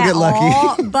 Some people get lucky.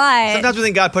 All, but Sometimes we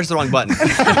think God pushed the wrong button.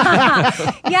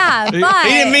 yeah, but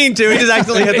He didn't mean to. He just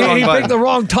accidentally hit the wrong He button. picked the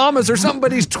wrong Thomas or something,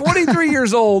 but he's 23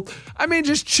 years old. I mean,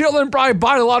 just chilling, probably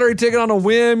buying a lottery ticket on a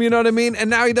whim, you know what I mean? And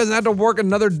now he doesn't have to work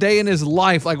another day in his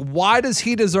life. Like, why does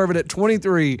he deserve it at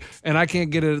 23 and I can't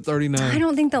get it at 39? I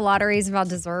don't think the lottery is about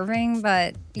deserving,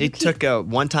 but He took a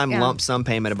one-time lump sum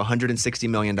payment of $160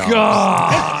 million.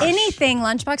 if anything,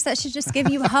 Lunchbox, that should just give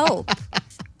you hope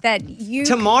that you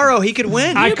Tomorrow he could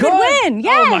win. You could win.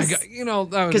 Yes. Oh my God. You know,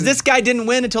 Because this guy didn't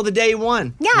win until the day he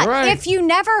won. Yeah, if you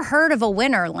never heard of a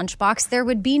winner, Lunchbox, there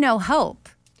would be no hope.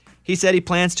 He said he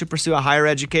plans to pursue a higher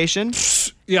education.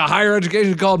 Yeah, higher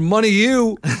education called Money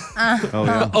U.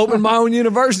 Open my own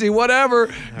university,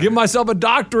 whatever. Give myself a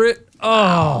doctorate.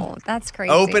 Oh, that's crazy.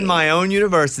 Open my own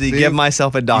university, give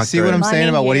myself a doctorate. You see what I'm saying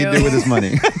about what he you. did with his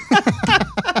money?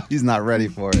 He's not ready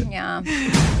for it. Yeah.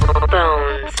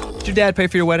 Did your dad pay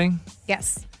for your wedding?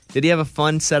 Yes. Did he have a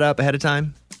fund set up ahead of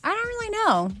time? I don't really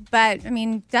know, but I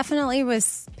mean, definitely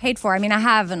was paid for. I mean, I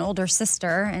have an older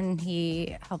sister and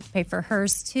he helped pay for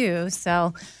hers too.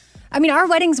 So, I mean, our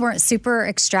weddings weren't super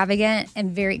extravagant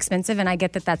and very expensive, and I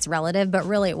get that that's relative, but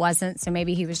really it wasn't. So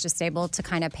maybe he was just able to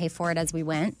kind of pay for it as we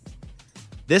went.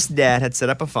 This dad had set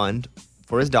up a fund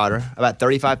for his daughter, about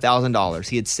 $35,000.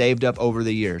 He had saved up over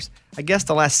the years. I guess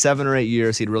the last 7 or 8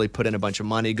 years, he'd really put in a bunch of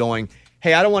money going,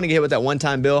 hey, I don't want to get hit with that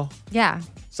one-time bill. Yeah.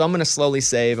 So I'm going to slowly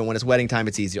save, and when it's wedding time,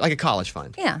 it's easier, like a college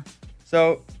fund. Yeah.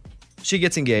 So she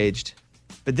gets engaged,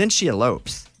 but then she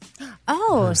elopes.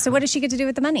 Oh, so what does she get to do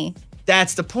with the money?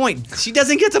 That's the point. She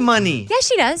doesn't get the money. Yeah,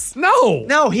 she does.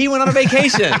 No, he went on a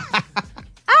vacation.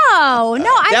 Oh, no,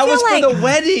 I That feel was like for the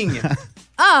wedding.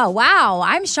 Oh, wow.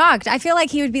 I'm shocked. I feel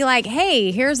like he would be like, "Hey,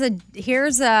 here's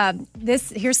some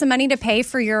money to pay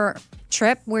for your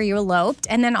trip where you eloped,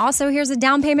 and then also here's a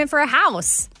down payment for a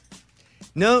house."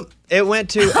 No, it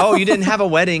went to, oh, you didn't have a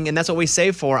wedding, and that's what we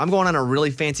saved for. I'm going on a really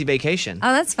fancy vacation.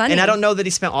 Oh, that's funny. And I don't know that he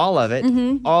spent all of it.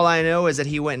 Mhm. All I know is that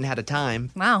he went and had a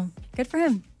time. Wow. Good for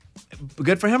him.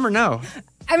 Good for him or no?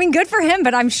 I mean, good for him,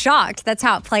 but I'm shocked that's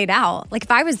how it played out. Like,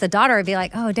 if I was the daughter, I'd be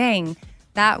like, "Oh, dang,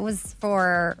 that was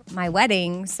for my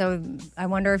wedding, so I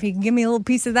wonder if he can give me a little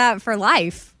piece of that for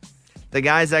life." The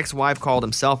guy's ex-wife called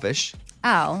him selfish.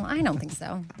 Oh, I don't think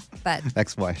so. But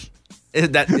Ex-wife. I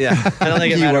don't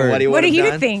think it mattered what he would What do have you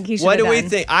done. think he should What have do we done?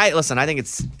 think? I think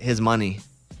it's his money.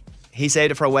 He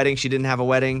saved it for a wedding. She didn't have a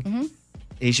wedding. Mm-hmm.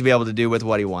 He should be able to do with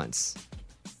what he wants.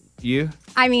 You?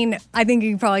 I mean, I think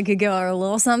you probably could give her a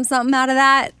little something out of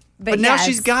that. But now yes.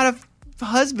 she's got a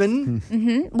husband.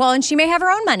 Well, and she may have her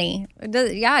own money. It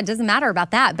doesn't matter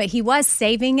about that. But he was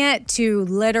saving it to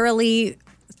literally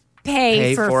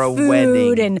pay for a food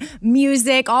wedding. and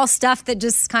music, all stuff that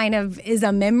just kind of is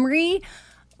a memory,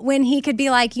 when he could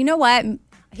be like, you know what?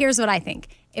 Here's what I think.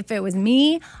 If it was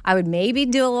me, I would maybe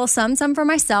do a little some for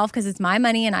myself because it's my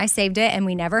money and I saved it and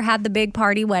we never had the big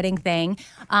party wedding thing.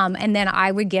 And then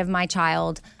I would give my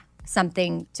child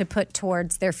something to put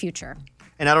towards their future.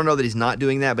 And I don't know that he's not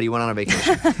doing that, but he went on a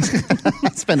vacation.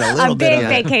 Spend a little A bit big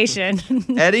of it. vacation.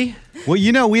 Eddie?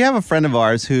 Well, we have a friend of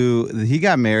ours who he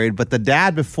got married, but the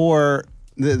dad before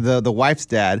the wife's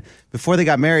dad, before they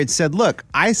got married, said, "Look,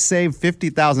 I saved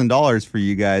 $50,000 for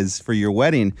you guys for your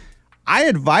wedding. I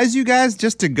advise you guys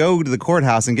just to go to the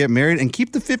courthouse and get married and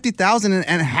keep the $50,000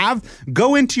 and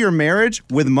go into your marriage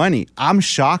with money." I'm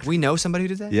shocked. We know somebody who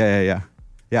did that?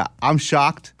 Yeah. I'm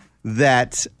shocked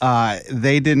that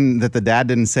that the dad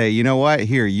didn't say, "You know what?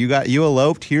 Here, you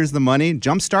eloped. Here's the money.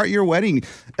 Jumpstart your wedding.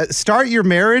 Start your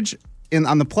marriage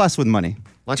on the plus with money."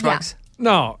 Lunchbox?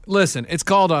 No, listen, it's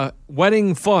called a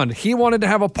wedding fund. He wanted to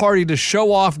have a party to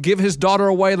show off, give his daughter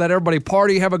away, let everybody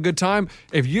party, have a good time.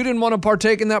 If you didn't want to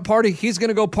partake in that party, he's going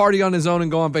to go party on his own and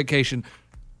go on vacation.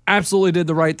 Absolutely did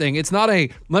the right thing. It's not a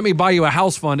let me buy you a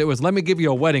house fund. It was let me give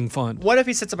you a wedding fund. What if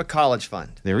he sets up a college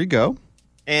fund? There we go.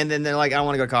 And then they're like, I don't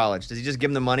want to go to college. Does he just give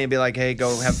them the money and be like, hey, go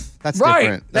have... That's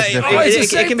different. That's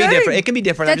different. It can be different. It can be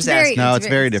different. I'm just asking. No, it's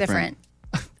very different.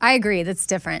 I agree. That's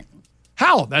different.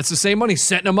 How? That's the same money,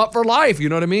 setting them up for life. You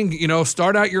know what I mean?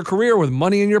 Start out your career with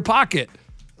money in your pocket.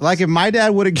 Like if my dad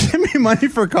would have given me money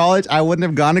for college, I wouldn't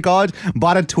have gone to college,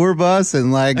 bought a tour bus,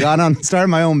 and started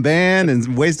my own band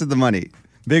and wasted the money.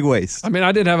 Big waste. I mean,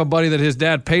 I did have a buddy that his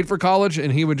dad paid for college,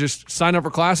 and he would just sign up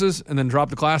for classes and then drop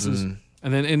the classes.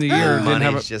 And then in the year, didn't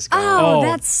have Money's it. just gone. Oh,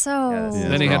 that's so... Yes.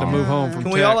 Then he had to move home from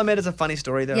Can we all admit it's a funny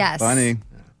story, though? Yes. Funny.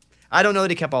 I don't know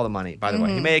that he kept all the money, by the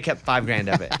way. He may have kept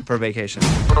 $5,000 of it for vacation.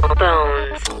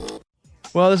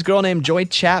 Well, this girl named Joy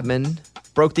Chapman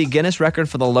broke the Guinness record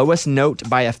for the lowest note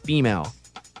by a female.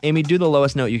 Amy, do the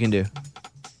lowest note you can do.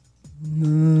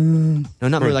 No,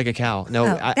 not moo like a cow. No,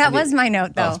 that was my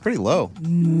note, though. It's pretty low.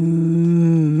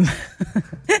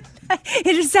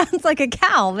 It just sounds like a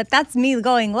cow, but that's me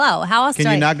going low. How else Can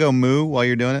you not go moo while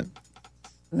you're doing it?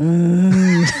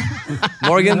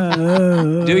 Morgan,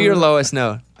 do your lowest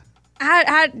note.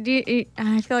 How do you,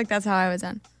 I feel like that's how I was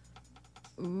done.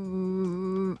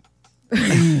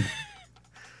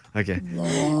 Okay.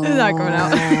 It's not coming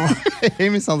out.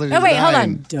 Amy sounds like Oh, wait, hold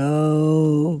on.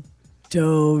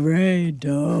 Do, re,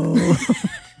 do.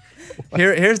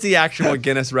 Here's the actual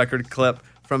Guinness record clip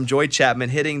from Joy Chapman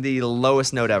hitting the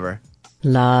lowest note ever.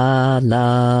 La,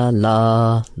 la,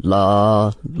 la,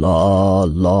 la, la, la,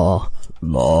 la,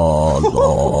 la,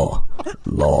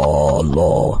 la,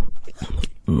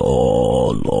 la,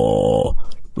 la,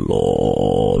 la,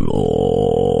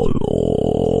 la,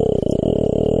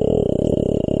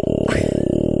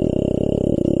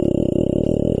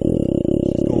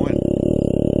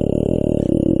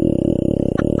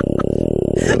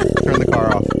 Turn the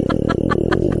car off.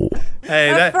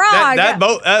 Hey, A that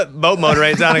frog. boat motor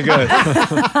ain't sounding good.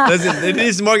 Listen, it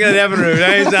needs more than heaven room.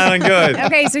 That ain't sounding good.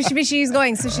 Okay, so she's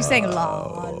going. So she's saying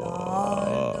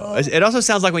la. It also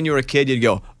sounds like when you were a kid, you'd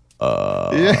go,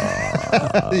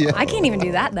 Yeah. I can't even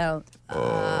do that though.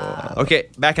 Okay,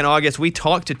 back in August, we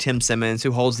talked to Tim Simmons,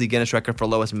 who holds the Guinness record for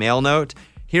lowest male note.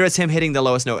 Here is him hitting the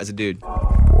lowest note as a dude.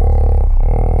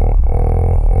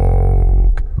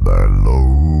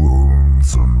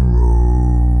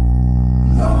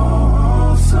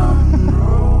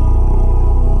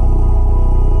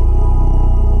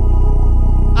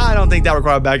 I don't think that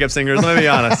required backup singers, let me be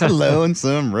honest.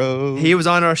 Lonesome Road. He was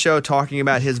on our show talking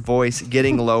about his voice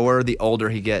getting lower the older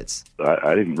he gets.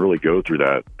 I didn't really go through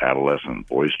that adolescent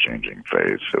voice changing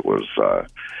phase. It was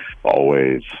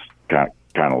always kind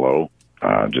of low.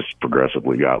 Just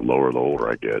progressively got lower the older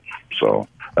I get. So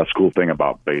that's the cool thing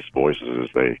about bass voices is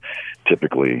they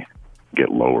typically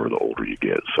get lower the older you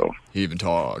get. So He even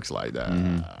talks like that.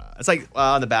 It's like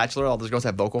on The Bachelor, all those girls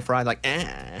have vocal fry, like,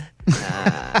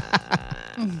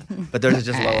 but theirs is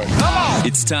just lower.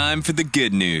 It's time for the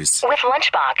good news. With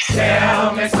Lunchbox.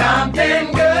 Tell me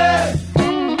something good.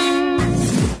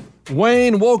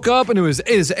 Wayne woke up and it was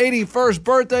his 81st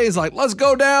birthday. He's like, let's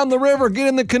go down the river, get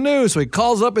in the canoe. So he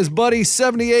calls up his buddy,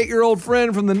 78-year-old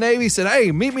friend from the Navy, said,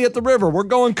 hey, meet me at the river. We're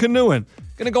going canoeing.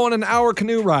 Gonna go on an hour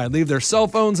canoe ride. Leave their cell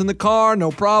phones in the car, no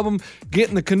problem. Get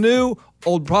in the canoe.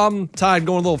 Old problem, tide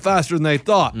going a little faster than they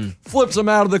thought. Flips them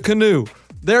out of the canoe.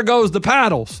 There goes the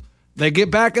paddles. They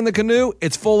get back in the canoe,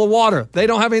 it's full of water. They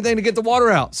don't have anything to get the water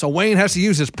out. So Wayne has to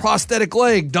use his prosthetic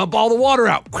leg, dump all the water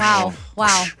out. Wow.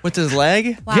 With his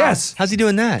leg? Wow. Yes. How's he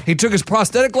doing that? He took his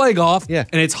prosthetic leg off, and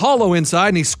it's hollow inside,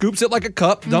 and he scoops it like a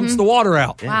cup, dumps the water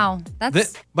out. Wow.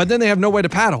 That's But then they have no way to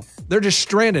paddle. They're just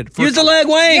stranded. Use the leg,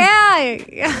 Wayne!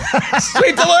 yeah.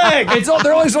 Sweep the leg!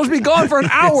 They're only supposed to be gone for an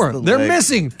hour. They're leg.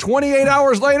 missing. 28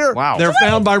 hours later, they're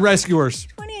found by rescuers.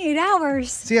 28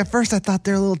 hours. See, at first I thought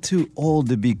they're a little too old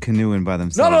to be canoeing by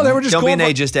themselves. No, they were just Don't be going an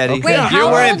for- ageist, Eddie. Wait, You're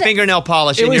how wearing old- fingernail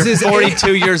polish It and was you're his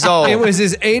 42 years old. It was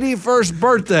his 81st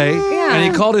birthday, and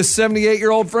he called his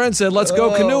 78-year-old friend, said, let's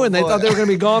go canoeing. They thought they were going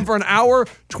to be gone for an hour.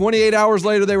 28 hours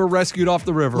later, they were rescued off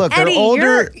the river. Look, Eddie, they're older.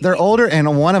 you're- They're older,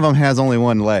 and one of them has only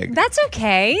one leg. That's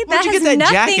okay. Where'd you has get that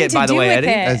nothing jacket, to by the do way, with Eddie?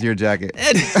 it. As your jacket.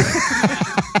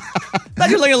 Thought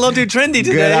you were looking a little too trendy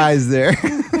today. Good eyes there.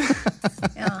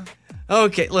 Yeah.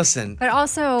 Okay, listen. But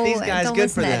also, These guys, don't good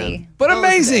listen for to them. Eddie. But Don't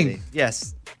listen to amazing. Eddie.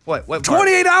 Yes. What part?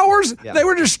 28 hours? Yeah. They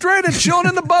were just stranded, chilling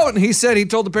in the boat. And he said, he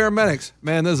told the paramedics,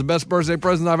 man, this is the best birthday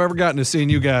present I've ever gotten, is seeing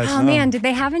you guys. Oh, man, did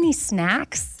they have any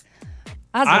snacks?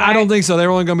 That's what I don't think so. They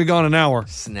were only going to be gone an hour.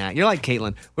 Snack. You're like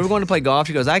Caitlin. We were going to play golf.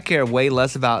 She goes, I care way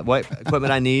less about what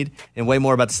equipment I need and way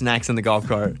more about the snacks in the golf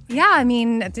cart. Yeah, I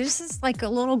mean, this is like a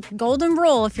little golden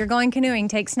rule. If you're going canoeing,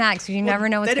 take snacks because you never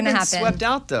know what's They'd going have to been happen. swept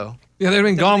out, though. Yeah, they'd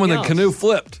been gone when the Everything canoe else.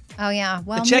 flipped. Oh, yeah.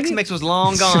 Well, The Chex maybe Mix was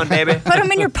long gone, baby. put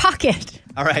them in your pocket.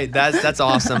 All right, that's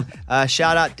awesome.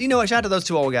 Shout out. You know what? Shout out to those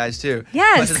two old guys, too.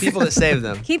 Yes. But to the people that saved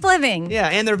them. Keep living. Yeah,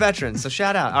 and they're veterans, so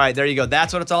shout out. All right, there you go.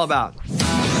 That's what it's all about.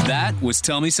 That was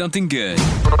Tell Me Something Good.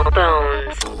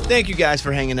 Thank you guys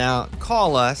for hanging out.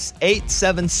 Call us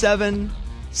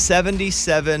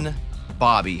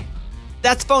 877-77-BOBBY.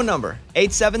 That's phone number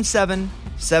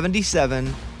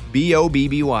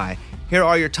 877-77-BOBBY. Here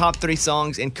are your top 3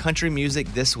 songs in country music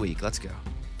this week. Let's go.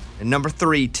 And number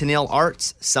 3, Tennille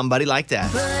Arts, Somebody Like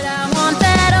That. But I want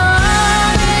that all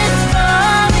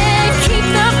keep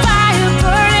the fire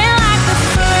burning like the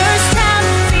first time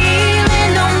feeling.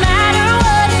 No matter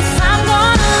what, if I'm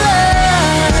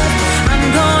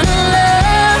gonna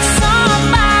love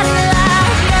somebody like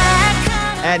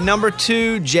number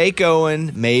 2, Jake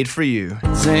Owen, Made for You.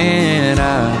 And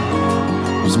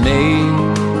I was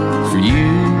made for you.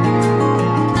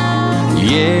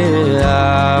 Yeah,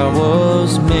 I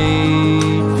was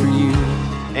made for you.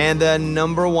 And the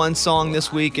number 1 song this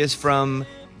week is from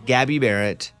Gabby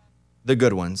Barrett, The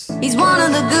Good Ones. He's one of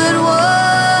the good ones.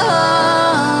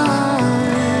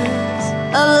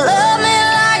 Love me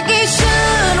like he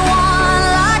should,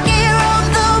 one like he wrote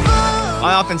the book.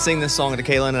 I often sing this song to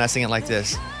Kaylin, and I sing it like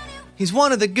this. He's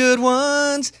one of the good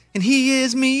ones, and he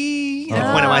is me. And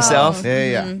I point at myself.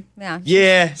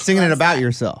 Yeah. Singing it about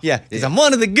yourself. Yeah, because I'm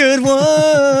one of the good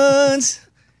ones.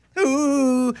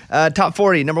 Ooh. Top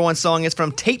 40, number 1 song is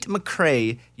from Tate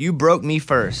McRae, You Broke Me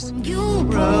First. You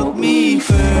broke me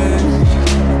first.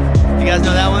 You guys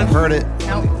know that one? Heard it.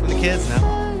 No. From the kids?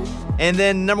 No. And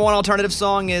then number 1 alternative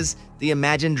song is the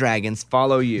Imagine Dragons,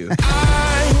 Follow You.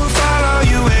 I will follow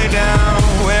you way down,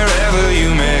 wherever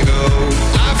you may go.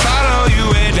 I follow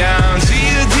you way down to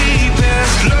the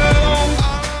deepest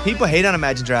low. People hate on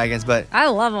Imagine Dragons, but I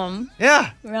love them.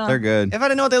 yeah. They're good. If I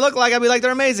didn't know what they look like, I'd be like,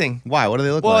 they're amazing. Why? What do they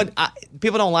look Well, like?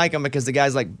 people don't like them because the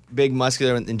guy's like big,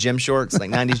 muscular, in gym shorts, like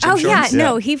 90s gym Oh, shorts. yeah.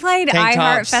 No, he played Tank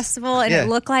iHeart tops. Festival, and Yeah. it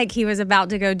looked like he was about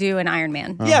to go do an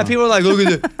Ironman. Yeah, people are like, look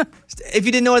at it. If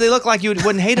you didn't know what they look like, you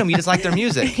wouldn't hate them. You just like their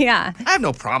music. Yeah. I have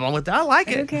no problem with that. I like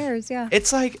Who it. cares? Yeah.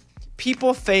 It's like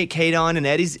people fake hate on, and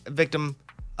Eddie's a victim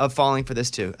of falling for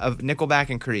this too, of Nickelback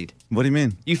and Creed. What do you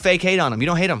mean? You fake hate on them. You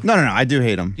don't hate them. No, I do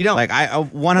hate them. You don't? Like, I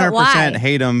But 100% why?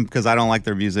 hate them because I don't like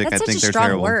their music. That's I such think a they're strong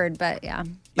terrible. word, but yeah.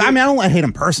 I mean, I don't hate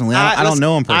them personally. I don't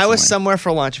know them personally. I was somewhere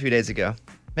for lunch a few days ago,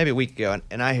 maybe a week ago,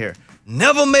 and I hear,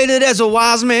 never made it as a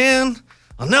wise man.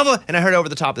 I'll never. And I heard it over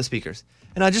the top of the speakers.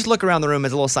 And I just look around the room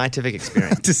as a little scientific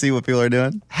experiment. to see what people are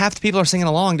doing. Half the people are singing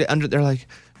along. They're like,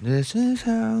 this is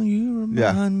how you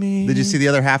remind me. Did you see the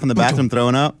other half in the bathroom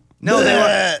throwing up? No, they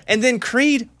were. And then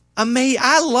Creed,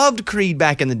 I loved Creed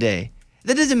back in the day.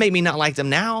 That doesn't make me not like them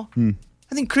now.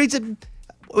 I think Creed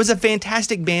was a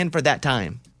fantastic band for that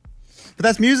time. But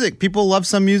that's music. People love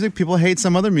some music. People hate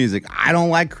some other music. I don't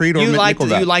like Creed or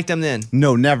Nickelback. You liked them then?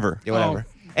 No, never. Yeah, whatever.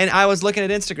 And I was looking at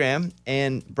Instagram,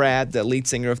 and Brad, the lead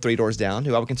singer of Three Doors Down,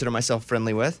 who I would consider myself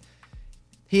friendly with,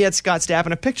 he had Scott Stapp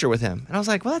in a picture with him. And I was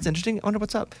like, well, that's interesting. I wonder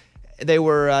what's up. They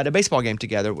were at a baseball game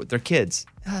together with their kids.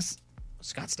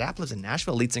 Scott Stapp lives in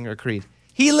Nashville, lead singer of Creed.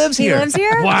 He lives here. He lives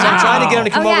here? Wow. So I'm trying to get him to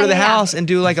come over to the yeah. house and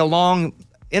do like a long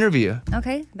interview.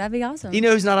 Okay, that'd be awesome. You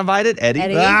know who's not invited? Eddie.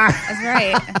 That's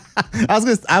right.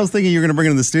 I was thinking you were going to bring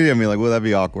him to the studio and be like, well, that'd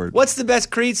be awkward. What's the best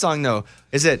Creed song, though?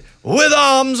 Is it With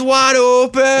Arms Wide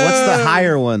Open? What's the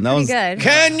higher one? That Pretty was good.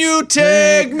 Can you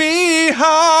take me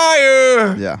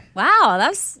higher? Yeah. Wow,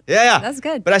 that's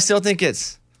good. But I still think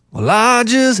it's, well, I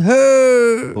just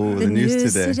heard the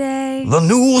news today. The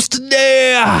news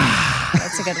today.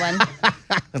 That's a good one.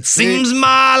 It seems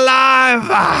my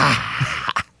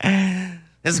life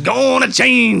is gonna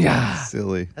change.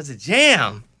 Silly. That's a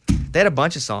jam. They had a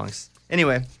bunch of songs.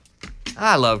 Anyway,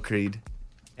 I love Creed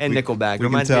and Nickelback. we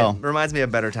can tell. Reminds me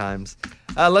of better times.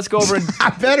 Let's go over and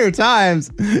better times.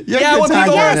 Yeah, when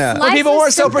people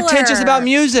weren't so pretentious about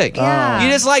music. Yeah. You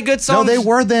just like good songs. No, they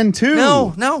were then too.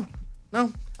 No.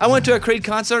 I went to a Creed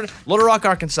concert, Little Rock,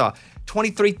 Arkansas.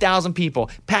 23,000 people,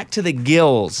 packed to the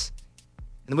gills.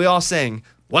 And we all sing,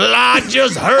 well, I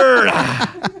just heard.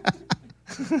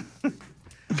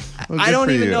 I don't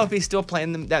even know if he's still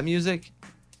playing that music,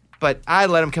 but I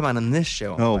let him come out on this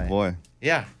show. Oh, boy.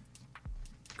 Yeah.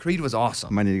 Creed was awesome.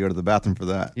 I might need to go to the bathroom for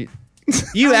that.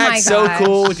 You Oh act my so gosh.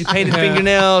 cool with your painted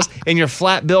fingernails and your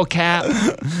flat bill cap.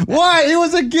 Why? It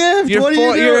was a gift. What are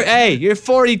you doing? You're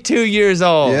 42 years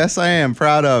old. Yes, I am.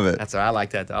 Proud of it. That's all right. I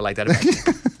like that. I like that about you.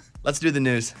 Let's do the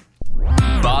news.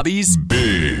 Bobby's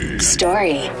Big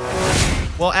Story.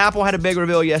 Well, Apple had a big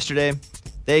reveal yesterday.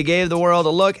 They gave the world a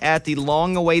look at the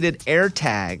long-awaited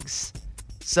AirTags.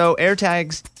 So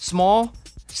AirTags, small,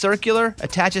 circular,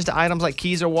 attaches to items like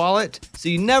keys or wallet, so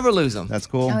you never lose them. That's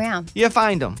cool. Oh, yeah. You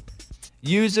find them.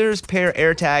 Users pair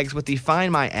AirTags with the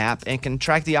Find My app and can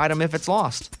track the item if it's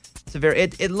lost.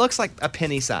 It looks like a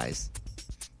penny size.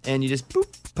 And you just boop,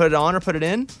 put it on or put it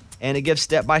in, and it gives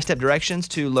step-by-step directions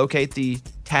to locate the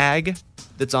tag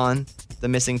that's on the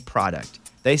missing product.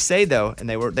 They say, though, and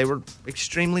they were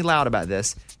extremely loud about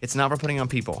this, it's not for putting on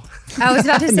people. I was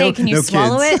about to say, can you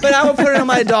swallow it? But I would put it on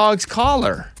my dog's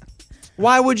collar.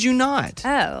 Why would you not?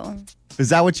 Oh. Is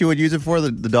that what you would use it for,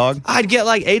 the dog? I'd get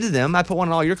like 8 of them. I'd put one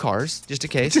on all your cars, just in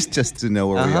case. Just to know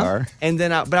where we are. And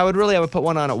then, I would put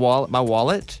one on my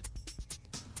wallet.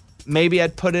 Maybe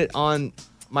I'd put it on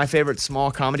my favorite small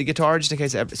comedy guitar, just in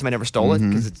case somebody ever stole it,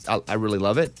 because I really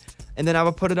love it. And then I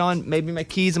would put it on maybe my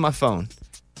keys and my phone.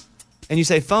 and you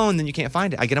say phone, then you can't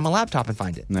find it. I get on my laptop and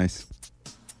find it. Nice.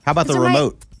 How about the So my-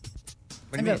 remote?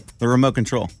 What do you mean? The remote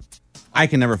control. I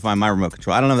can never find my remote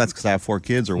control. I don't know if that's because I have 4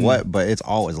 kids or what, but it's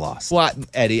always lost. Well,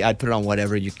 Eddie, I'd put it on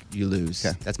whatever you lose.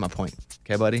 Okay. That's my point.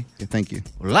 Okay, buddy? Okay, thank you.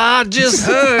 Well, I just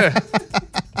heard.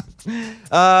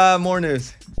 More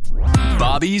news.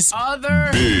 Bobby's Other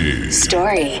Big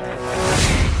Story.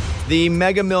 The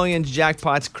Mega Millions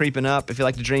jackpot's creeping up. If you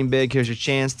like to dream big, here's your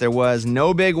chance. There was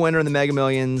no big winner in the Mega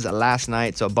Millions last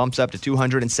night, so it bumps up to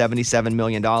 $277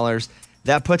 million.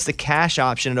 That puts the cash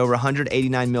option at over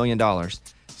 $189 million.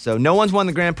 So no one's won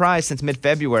the grand prize since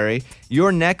mid-February.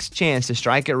 Your next chance to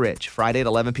strike it rich, Friday at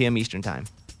 11 p.m. Eastern Time.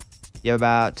 You have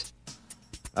about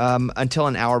until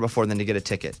an hour before then to get a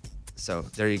ticket. So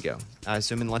there you go. I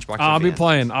assume in Lunchbox. I'll be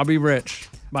playing. I'll be rich.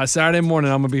 By Saturday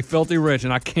morning, I'm going to be filthy rich,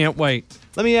 and I can't wait.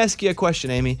 Let me ask you a question,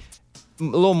 Amy. A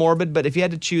little morbid, but if you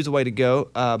had to choose a way to go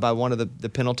by one of the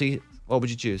penalty, what would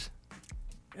you choose?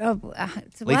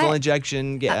 Lethal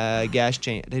injection, gas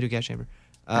chamber. They do gas chamber.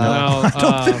 No, I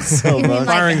don't think so. You mean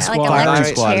Firing like squad.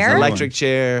 electric chair? Electric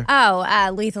chair.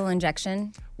 Oh, lethal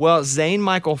injection. Well, Zane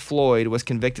Michael Floyd was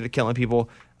convicted of killing people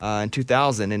in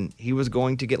 2000, and he was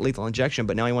going to get lethal injection,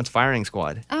 but now he wants firing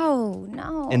squad. Oh,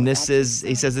 no. And he says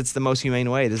it's the most humane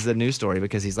way. This is a news story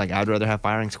because he's like, I'd rather have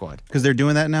firing squad. Because they're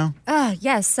doing that now?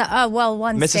 Yes. Well,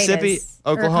 one Mississippi, state is,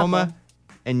 or a Oklahoma, couple.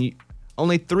 and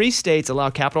only 3 states allow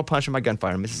capital punishment by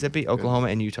gunfire: Mississippi, Oklahoma,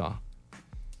 and Utah.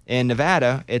 In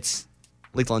Nevada, it's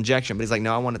lethal injection, but he's like,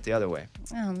 no, I want it the other way.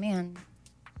 Oh, man.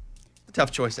 It's a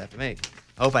tough choice to have to make.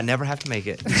 I hope I never have to make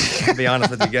it. To be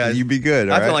honest with you guys. You'd be good,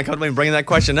 all I feel right? like I'm bringing that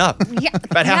question up. Yeah.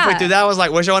 About halfway through that, I was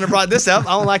like, wish I wouldn't have brought this up.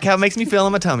 I don't like how it makes me feel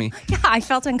in my tummy. Yeah, I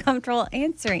felt uncomfortable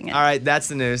answering it. All right, that's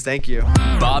the news. Thank you.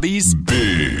 Bobby's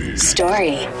Big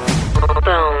Story.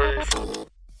 All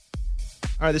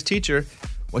right, this teacher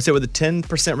was hit with a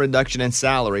 10% reduction in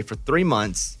salary for 3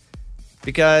 months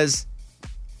because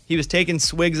he was taking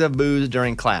swigs of booze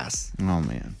during class. Oh,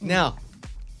 man. Now,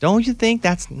 don't you think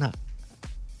that's not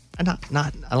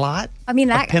a lot? I mean,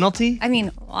 a penalty? I'm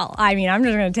just going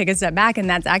to take a step back, and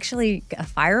that's actually a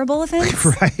fireable offense.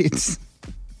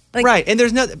 Right. Right. And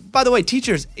there's no, by the way,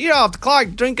 teachers, you're off the clock.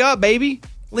 Drink up, baby.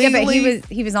 Legally. Yeah, but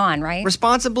he was on, right?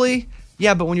 Responsibly.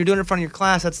 Yeah, but when you're doing it in front of your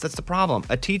class, that's the problem.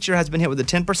 A teacher has been hit with a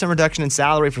 10% reduction in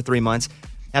salary for 3 months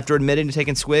after admitting to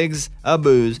taking swigs of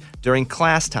booze during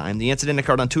class time. The incident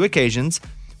occurred on 2 occasions,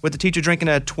 with the teacher drinking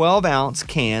a 12-ounce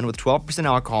can with 12%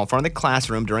 alcohol in front of the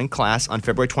classroom during class on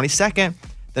February 22nd,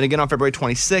 then again on February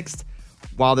 26th,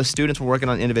 while the students were working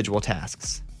on individual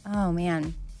tasks. Oh,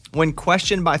 man. When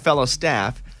questioned by fellow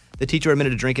staff, the teacher admitted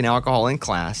to drinking alcohol in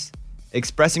class,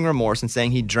 expressing remorse and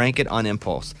saying he drank it on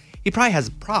impulse. He probably has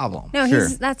a problem. No,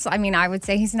 I would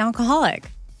say he's an alcoholic.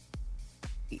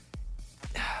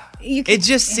 It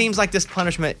just seems like this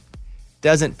punishment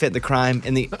doesn't fit the crime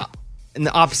in the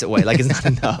opposite way. Like it's not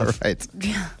enough. Right.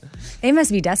 They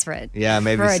must be desperate. Yeah,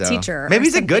 maybe for so. a teacher. Maybe or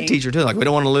he's a good something. teacher too. Like we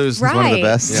don't want to lose. Right. He's one of the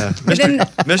best. Yeah,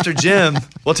 Mr. Jim.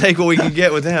 We'll take what we can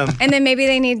get with him. And then maybe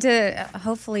they need to.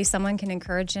 Hopefully, someone can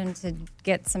encourage him to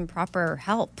get some proper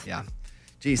help. Yeah.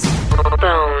 Jeez.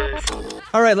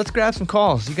 All right, let's grab some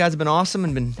calls. You guys have been awesome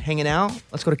and been hanging out.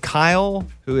 Let's go to Kyle,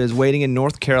 who is waiting in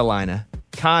North Carolina.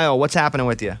 Kyle, what's happening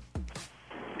with you?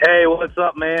 Hey, what's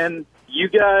up, man? You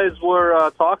guys were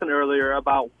talking earlier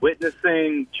about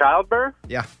witnessing childbirth.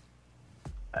 Yeah.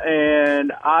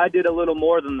 And I did a little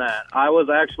more than that. I was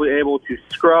actually able to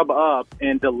scrub up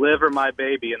and deliver my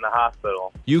baby in the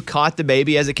hospital. You caught the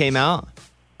baby as it came out?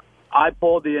 I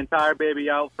pulled the entire baby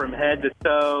out from head to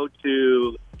toe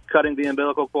to cutting the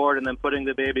umbilical cord and then putting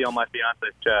the baby on my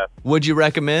fiance's chest. Would you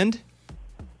recommend?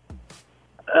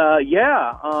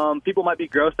 Yeah. People might be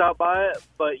grossed out by it,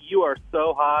 but you are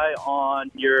so high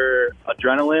on your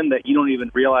adrenaline that you don't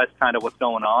even realize kind of what's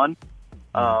going on.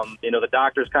 The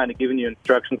doctor's kind of giving you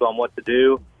instructions on what to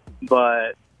do,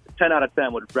 but 10 out of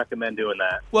 10 would recommend doing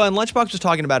that. Well, and Lunchbox was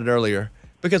talking about it earlier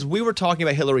because we were talking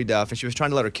about Hillary Duff and she was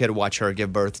trying to let her kid watch her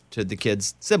give birth to the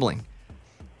kid's sibling.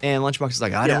 And Lunchbox is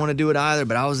like, I didn't want to do it either,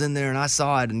 but I was in there and I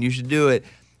saw it and you should do it.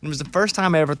 And it was the first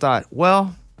time I ever thought,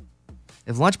 well,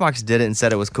 if Lunchbox did it and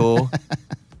said it was cool,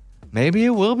 maybe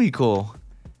it will be cool.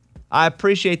 I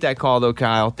appreciate that call, though,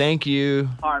 Kyle. Thank you.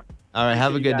 All right,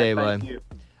 have a good day, Thank bud. you.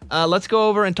 Let's go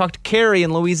over and talk to Carrie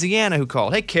in Louisiana who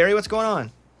called. Hey, Carrie, what's going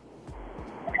on?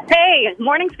 Hey,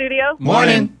 morning, studio.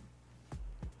 Morning.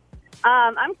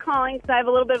 I'm calling because I have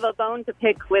a little bit of a bone to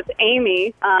pick with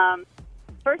Amy.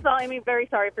 First of all, Amy, very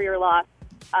sorry for your loss.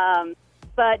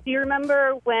 But do you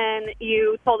remember when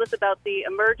you told us about the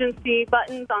emergency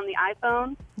buttons on the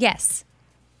iPhone? Yes.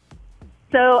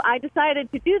 So I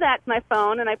decided to do that to my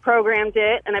phone, and I programmed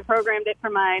it, for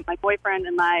my boyfriend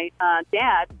and my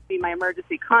dad to be my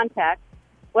emergency contact.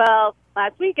 Well,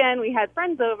 last weekend we had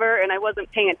friends over, and I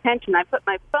wasn't paying attention. I put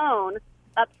my phone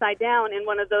upside down in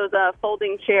one of those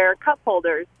folding chair cup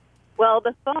holders. Well,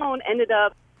 the phone ended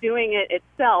up doing it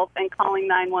itself and calling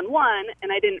 911,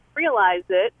 and I didn't realize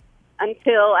it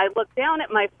until I looked down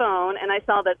at my phone, and I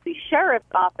saw that the sheriff's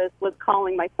office was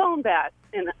calling my phone back.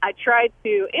 And I tried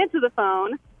to answer the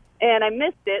phone, and I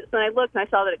missed it. So I looked, and I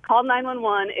saw that it called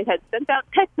 911. It had sent out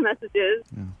text messages,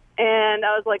 and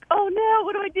I was like, oh, no,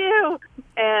 what do I do?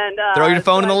 And throw your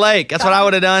phone in the lake. That's what I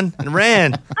would have done and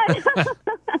ran. I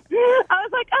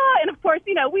was like, oh, and of course,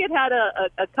 we had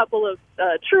a couple of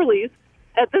Trulies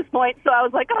at this point. So I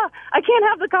was like, oh, I can't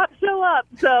have the cops show up.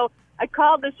 So I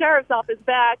called the sheriff's office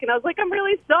back, and I was like, I'm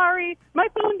really sorry. My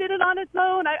phone did it on its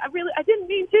own. I didn't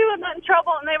mean to. I'm not in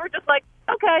trouble. And they were just like,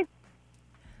 okay.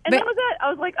 And that was it. I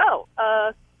was like, oh,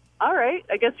 all right.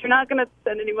 I guess you're not going to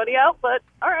send anybody out, but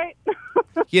all right.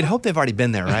 You'd hope they've already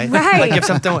been there, right? Right. Like if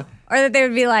something... Or that they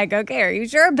would be like, okay, are you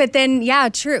sure? But then, yeah,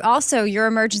 true. Also, your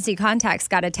emergency contacts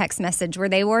got a text message. Were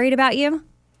they worried about you?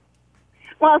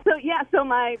 Well, so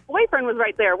my boyfriend was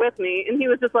right there with me, and he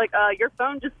was just like, your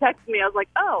phone just texted me. I was like,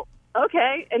 oh,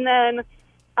 okay. And then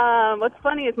what's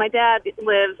funny is my dad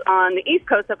lives on the East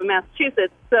Coast up in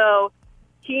Massachusetts, so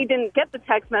he didn't get the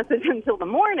text message until the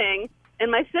morning,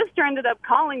 and my sister ended up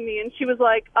calling me, and she was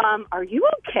like, are you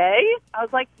okay? I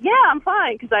was like, yeah, I'm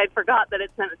fine, because I had forgot that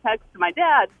it sent a text to my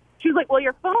dad. She was like, well,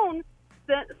 your phone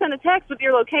sent a text with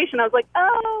your location. I was like,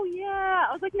 oh, yeah.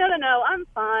 I was like, no, I'm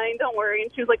fine. Don't worry.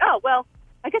 And she was like, oh, well,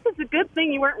 I guess it's a good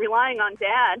thing you weren't relying on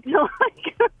Dad.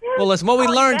 Well, listen, what we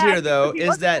learned here, though,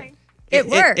 is that it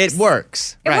works. It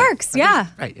works. It works, yeah.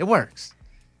 Right, it works.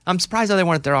 I'm surprised they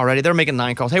weren't there already. They were making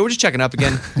 9 calls. Hey, we're just checking up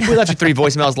again. We left you 3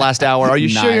 voicemails last hour. Are you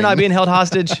sure you're not being held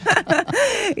hostage?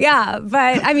 Yeah,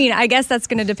 but I mean, I guess that's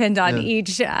going to depend on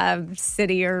each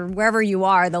city or wherever you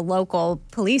are, the local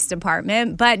police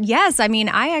department. But yes, I mean,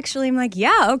 I actually am like,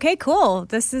 yeah, okay, cool.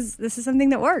 This is something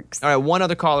that works. All right, one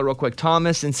other caller real quick.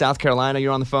 Thomas in South Carolina,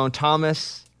 you're on the phone.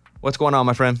 Thomas, what's going on,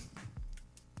 my friend?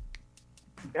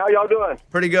 How y'all doing?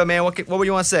 Pretty good, man. What would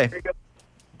you want to say?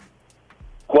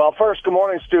 Well, first, good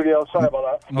morning, studio. Sorry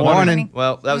about that. Morning.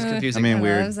 Well, that was confusing.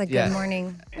 That was like good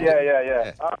morning.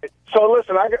 Yeah. All right. So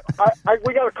listen,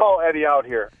 we got to call Eddie out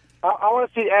here. I want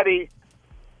to see Eddie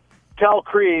tell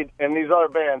Creed and these other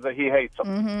bands that he hates them.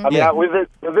 Mm-hmm. I mean,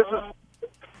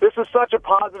 this is such a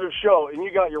positive show, and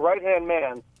you got your right-hand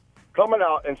man coming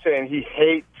out and saying he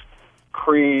hates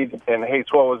Creed and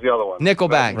hates, what was the other one?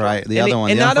 Nickelback. Right, the other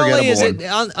one. And the not only is it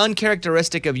unforgettable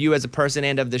uncharacteristic of you as a person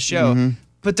and of the show,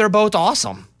 but they're both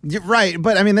awesome. You're right,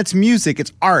 but I mean, that's music.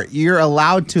 It's art. You're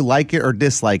allowed to like it or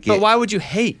dislike it. But why would you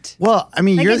hate? Well, I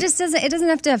mean, Like it just doesn't. It doesn't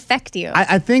have to affect you.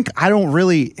 I think I don't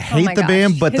really hate my the gosh,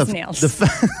 band, but his the nails.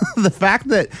 the fact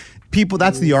that people,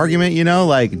 that's the argument,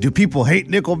 like, do people hate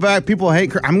Nickelback? People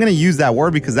hate. I'm going to use that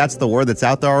word because that's the word that's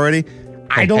out there already.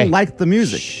 I don't like the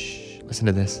music. Shh. Listen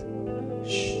to this.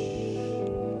 Shh.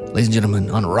 Ladies and gentlemen,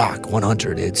 on Rock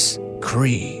 100, it's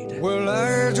Creed. Well,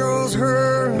 I just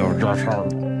heard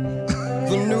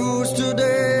the news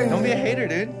today. Don't be a hater,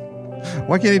 dude.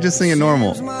 Why can't he just sing it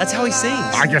normal? That's how he sings.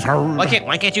 I just heard.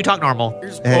 Why can't you talk normal?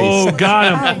 Hey,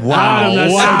 got him. Wow. Got him.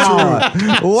 That's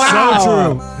so true. Wow.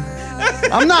 So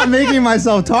true. I'm not making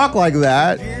myself talk like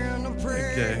that.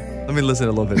 Okay. Let me listen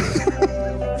a little bit.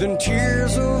 Then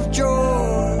tears of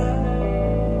joy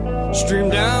stream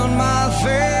down my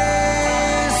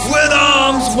face. With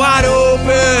arms wide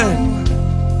open.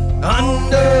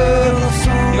 Under.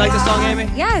 You like this song, Amy?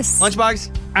 Yes.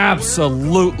 Lunchbox?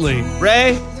 Absolutely.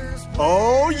 Ray?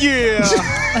 Oh, yeah.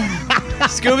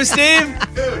 Scuba Steve?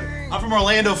 Dude, I'm from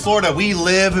Orlando, Florida. We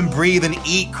live and breathe and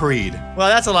eat Creed. Well,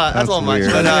 that's a lot. That's a little much.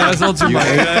 weird. But, That's a little too much.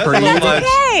 That's a little much.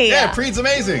 Okay. Yeah, Creed's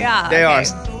amazing. Yeah. They okay.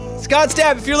 are. Scott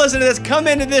Stapp, if you're listening to this, come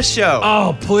into this show.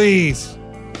 Oh, please.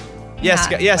 Yes,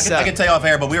 Yeah. yes. I can tell you off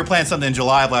air, but we were playing something in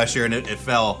July of last year, and it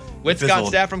fell. With it Scott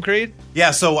fizzled. Stapp from Creed?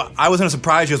 Yeah, so I was going to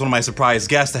surprise you as one of my surprise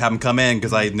guests to have him come in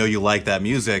because I know you like that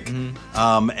music.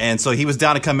 And so he was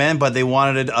down to come in, but they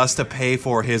wanted us to pay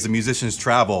for his musician's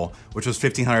travel, which was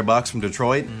 $1,500 from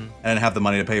Detroit, and I didn't have the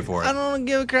money to pay for it. I don't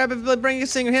give a crap if they bring a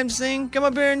singer, him to sing. Come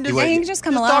up here and just, Yeah, you can just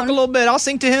come talk alone. a little bit. I'll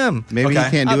sing to him. Maybe Okay.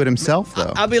 he can't do it himself,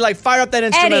 though. I'll be like, fire up that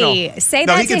instrumental. Eddie, say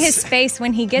No, that he to can his face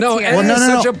when he gets No, here. Eddie Well, is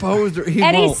no, such no. a poser. He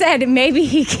Eddie won't. said maybe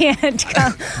he can't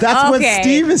come. That's what Okay.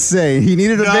 Steve is saying. He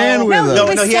needed a band with No,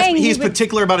 him. he was saying he's he would-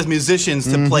 particular about his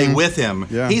musicians to play with him.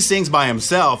 Yeah. He sings by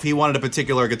himself. He wanted a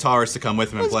particular guitarist to come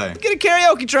with him and play. Get a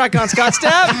karaoke track on, Scott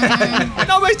Stapp.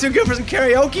 Nobody's too good for some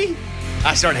karaoke.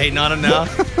 I start hating on him now.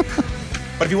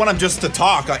 But if you want him just to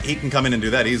talk, he can come in and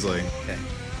do that easily. Okay.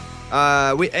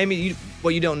 Amy,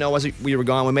 what you don't know was we were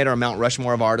gone. We made our Mount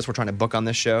Rushmore of artists we're trying to book on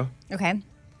this show. Okay.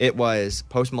 It was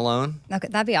Post Malone. Okay,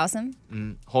 that'd be awesome.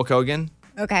 Hulk Hogan.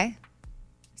 Okay.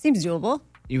 Seems doable.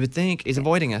 You would think he's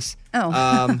avoiding us.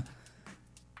 Oh.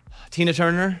 Tina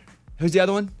Turner. Who's the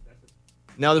other one?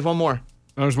 No, there's one more.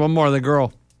 There's one more. The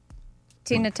girl.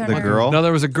 Tina Turner. The girl? No,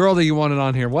 there was a girl that you wanted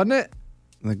on here, wasn't it?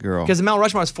 The girl. Because the Mount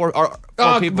Rushmore is four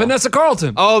people. Vanessa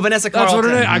Carlton. Oh, Vanessa Carlton. That's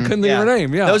what her name. I couldn't think of her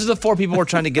name. Yeah. Those are the 4 people we're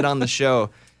trying to get on the show.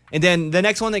 And then the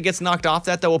next one that gets knocked off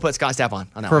that, though, we'll put Scott Stapp on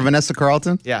that For one. Vanessa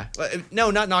Carlton? Yeah.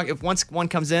 No, not knock. If once one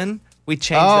comes in, we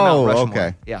change the Mount Rushmore.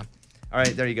 Okay. Yeah. All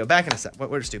right, there you go. Back in a sec.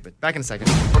 We're stupid. Back in a second.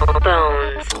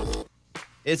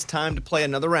 It's time to play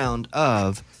another round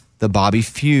of the Bobby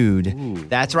Feud. Ooh.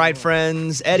 That's right,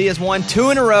 friends. Eddie has won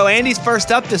 2 in a row. Andy's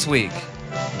first up this week.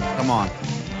 Come on.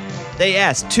 They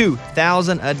asked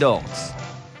 2,000 adults,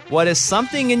 what is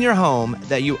something in your home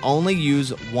that you only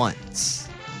use once?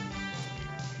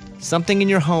 Something in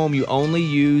your home you only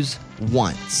use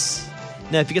once.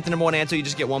 Now, if you get the number 1 answer, you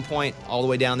just get 1 point all the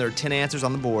way down. There are 10 answers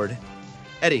on the board.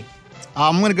 Eddie.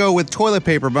 I'm going to go with toilet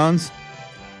paper, Bones.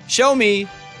 Show me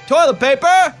toilet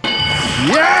paper.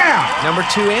 Yeah! Number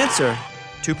 2 answer.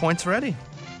 2 points for Eddie.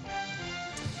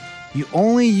 You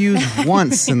only use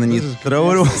once and then you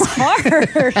throw it away. It's hard.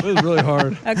 It was really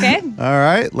hard. Okay. All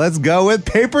right, let's go with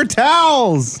paper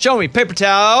towels. Show me paper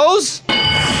towels.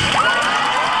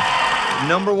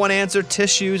 Number 1 answer,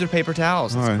 tissues or paper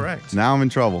towels. That's correct. Now I'm in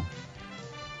trouble.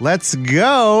 Let's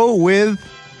go with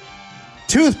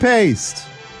toothpaste.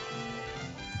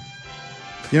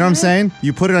 You know what I'm saying?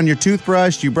 You put it on your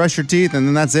toothbrush, you brush your teeth, and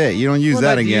then that's it. You don't use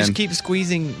that again. You just keep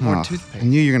squeezing more toothpaste. I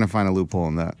knew you were going to find a loophole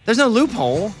in that. There's no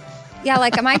loophole. Yeah,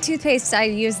 like my toothpaste, I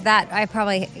use that. I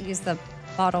probably use the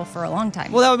bottle for a long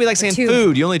time. Well, that would be like saying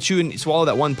food. You only chew and swallow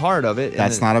that one part of it.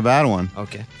 That's not a bad one.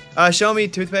 Okay. Show me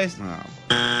toothpaste.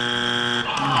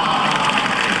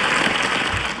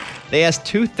 They asked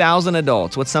 2,000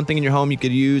 adults, what's something in your home you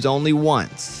could use only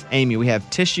once? Amy, we have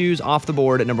tissues off the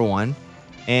board at number 1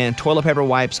 and toilet paper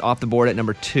wipes off the board at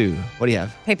number 2. What do you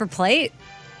have? Paper plate.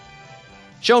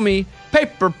 Show me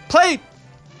paper plate.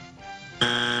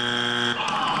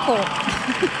 Cool.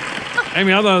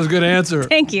 Amy, I thought it was a good answer.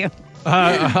 Thank you.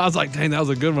 I was like, dang, that was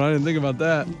a good one. I didn't think about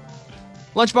that.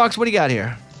 Lunchbox, what do you got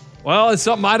here? Well, it's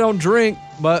something I don't drink,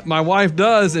 but my wife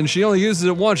does, and she only uses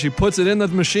it once. She puts it in the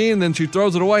machine, then she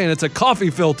throws it away, and it's a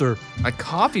coffee filter. A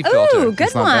coffee filter? Ooh,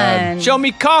 good one. Bad. Show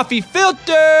me coffee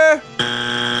filter. I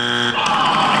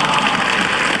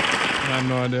have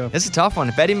no idea. This is a tough one.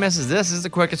 If Eddie misses this is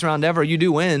the quickest round ever. You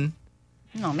do win.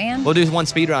 Oh, man. We'll do 1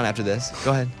 speed round after this.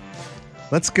 Go ahead.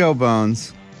 Let's go,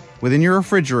 Bones. Within your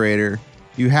refrigerator,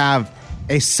 you have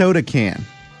a soda can.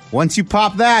 Once you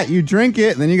pop that, you drink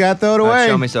it, then you got to throw it away.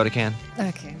 Show me soda can.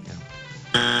 Okay.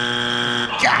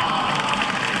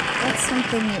 What's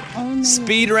something you only...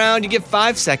 Speed round, you get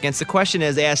 5 seconds. The question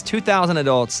is, they asked 2,000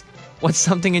 adults, what's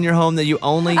something in your home that you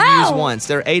only use once?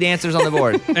 There are 8 answers on the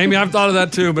board. Amy, I've thought of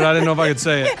that too, but I didn't know if I could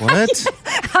say it. What?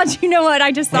 How'd you know what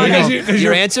I just thought of?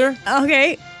 Your answer?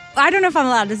 Okay. I don't know if I'm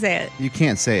allowed to say it. You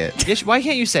can't say it. Yes, why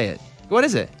can't you say it? What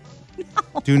is it?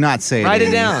 Do not say it. Write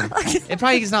it down. It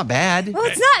probably is not bad. Well,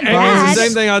 it's not Amy, bad. it's the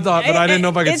same thing I thought, but I didn't know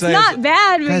if I could say it. It's not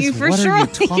bad, but Guys, you for what are sure you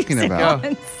only talking use it about?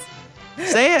 once.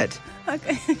 Say it.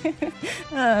 Okay.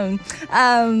 Can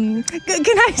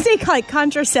I say like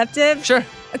contraceptive? Sure.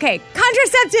 Okay,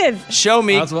 contraceptive. Show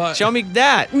me. That's what- Show me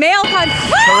that. Male Correct.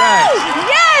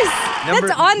 Yes, Number,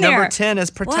 that's on there. Number 10 is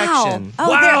protection. Wow. Oh,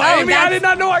 wow, there, Amy, I did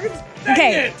not know I could say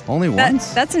Okay. it. Only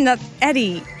once? That's enough,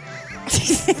 Eddie.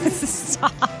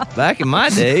 Stop. Back in my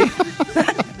day.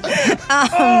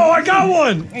 Oh, I got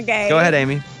one. Okay. Go ahead,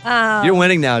 Amy. You're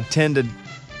winning now. 10 to...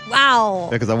 Wow.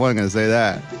 Because I wasn't going to say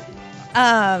that.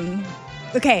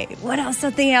 Okay. What else?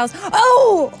 Something else.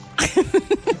 Oh.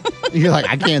 You're like,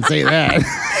 I can't say that.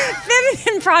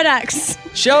 Feminine products.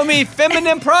 Show me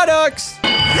feminine products.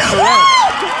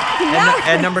 Correct.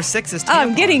 And number 6 is tampon.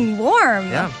 I'm getting warm.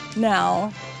 Yeah.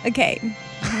 Now. Okay.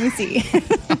 Let me see.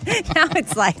 Now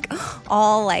it's like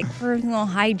all like personal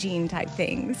hygiene type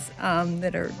things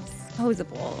that are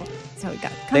disposable. So we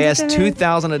got. They asked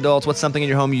 2,000 adults, what's something in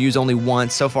your home you use only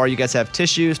once? So far, you guys have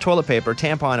tissues, toilet paper,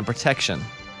 tampon, and protection.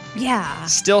 Yeah.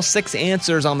 Still 6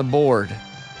 answers on the board.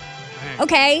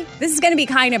 Okay. This is going to be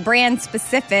kind of brand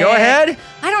specific. Go ahead.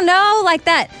 I don't know, like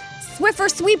that Swiffer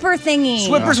Sweeper thingy.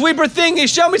 Swiffer Sweeper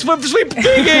thingy. Show me Swiffer Sweeper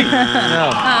thingy. No.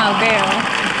 Oh,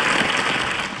 boo.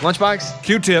 Lunchbox.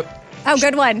 Q-tip. Oh,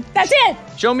 good one. That's it.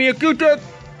 Show me a Q-tip.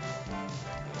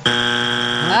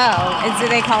 Oh, do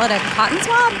they call it a cotton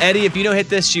swab? Eddie, if you don't hit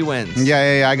this, she wins.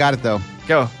 Yeah, I got it, though.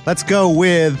 Go. Let's go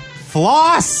with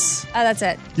floss. Oh, that's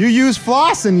it. You use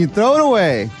floss and you throw it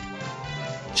away.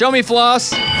 Show me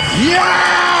floss.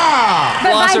 Yeah!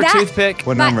 But Floss by or that- toothpick?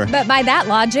 What number? But by that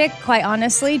logic, quite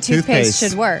honestly, toothpaste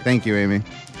should work. Thank you, Amy.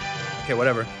 Okay,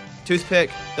 whatever. Toothpick.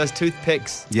 Does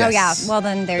toothpicks. Yes. Oh, yeah. Well,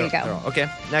 then there you go. Okay,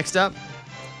 next up.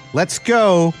 Let's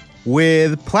go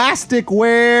with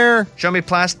plasticware. Show me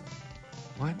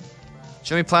What?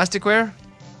 Show me plasticware.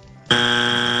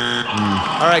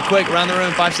 All right, quick, around the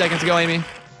room. 5 seconds to go, Amy.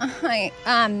 Hi,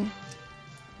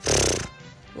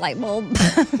 light bulb.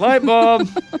 Light bulb.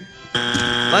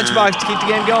 Lunchbox to keep the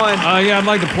game going. Yeah, I'd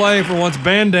like to play for once.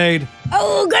 Band-Aid.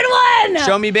 Oh, good one.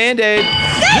 Show me Band-Aid.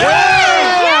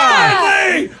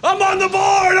 Finally! I'm on the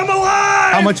board. I'm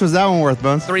alive. How much was that one worth,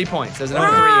 Bones? 3 points. There's a number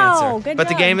 3 Wow, answer. good But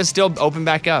the job. game is still open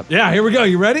back up. Yeah, here we go.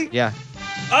 You ready? Yeah.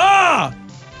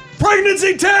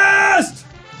 Pregnancy test.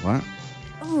 What?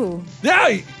 Ooh. Yeah,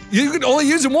 you can only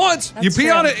use it once. That's you pee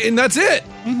true. on it, and that's it.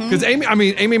 Because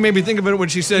Amy made me think of it when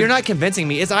she said, You're not convincing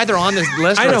me. It's either on this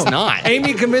list I or know. it's not.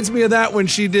 Amy convinced me of that when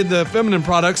she did the feminine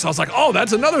products. I was like, oh,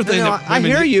 that's another thing. No, that I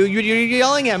women hear do. you. You're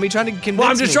yelling at me, trying to convince me. Well,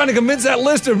 I'm just trying to convince that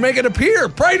list to make it appear.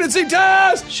 Pregnancy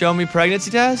test. Show me pregnancy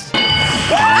test.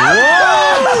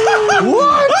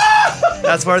 What?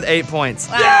 That's worth 8 points.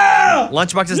 Yeah.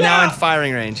 Lunchbox is now in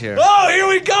firing range here. Oh, here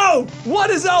we go.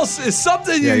 What is else? Is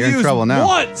something you you're in use trouble now.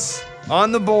 once.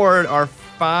 On the board are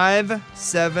 5,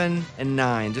 7, and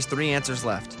 9. Just 3 answers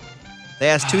left. They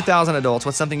asked 2,000 adults.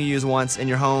 What's something you use once in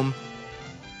your home?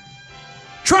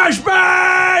 Trash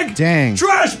bag. Dang.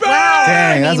 Trash bag.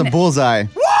 Dang, that's a bullseye.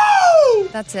 Woo!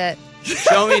 That's it.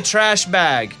 Show me trash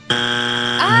bag. Oh,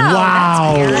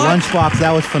 Wow. that's weird. Lunchbox,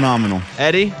 that was phenomenal.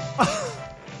 Eddie?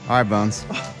 All right, Bones.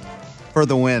 For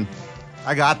the win.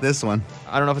 I got this one.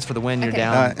 I don't know if it's for the win. You're Okay.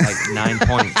 down like 9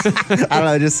 points. I don't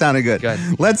know, it just sounded good. Good.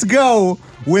 Let's go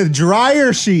with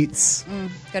dryer sheets.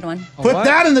 Good one. Put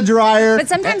that in the dryer. But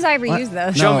sometimes I reuse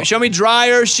those. Show me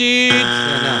dryer sheets.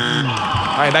 Yeah, no.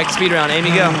 All right, back to speed round. Amy,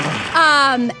 go.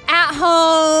 At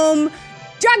home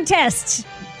drug test.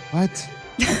 What?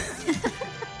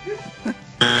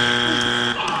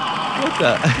 What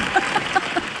the?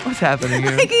 What's happening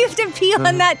here? Like you have to pee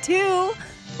on that too,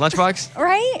 Lunchbox,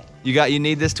 right? you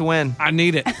need this to win. I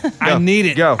need it. I need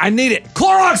it. Go. I need it.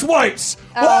 Clorox wipes.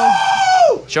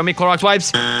 Oh. Woo! Show me Clorox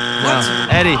wipes. No.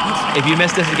 Eddie, if you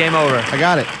miss this, it's game over. I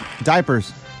got it.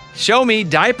 Diapers. Show me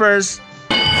diapers.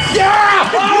 Yeah!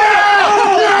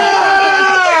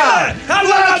 How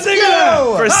did I not think of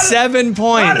that? For 7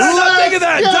 points. How did I not think of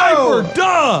that? go! Diaper,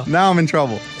 duh. Now I'm in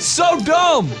trouble. So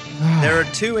dumb. There are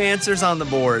 2 answers on the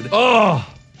board. Oh.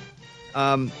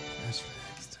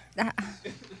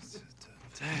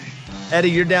 Eddie,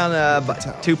 you're down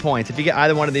 2 points. If you get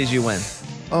either one of these, you win.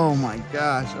 Oh my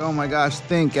gosh. Oh my gosh.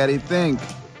 Think, Eddie. Think.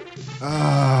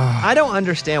 I don't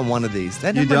understand one of these.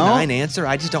 That You number don't? 9 answer,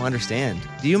 I just don't understand.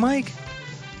 Do you, Mike?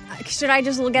 Should I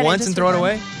just look at Once it and throw it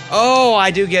away? Oh,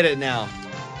 I do get it now.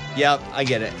 Yep, I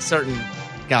get it. Certain.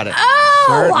 Got it. Oh,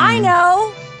 Certain. I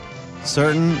know.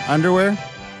 Certain underwear?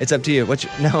 It's up to you.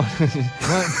 No.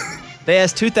 They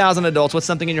asked 2,000 adults, what's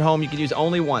something in your home you can use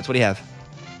only once? What do you have?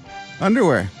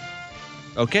 Underwear.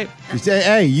 Okay. You say,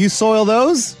 hey, you soil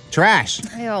those? Trash.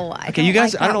 Okay, you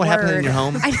guys, I don't know what happened in your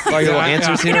home. All your little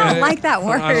answers I here. don't like that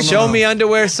word. Show me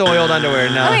underwear, soiled underwear.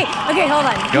 No. Oh, wait. Okay, hold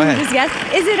on. Go Can ahead. you just guess?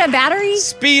 Is it a battery?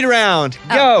 Speed round.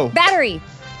 Oh, Go. Battery.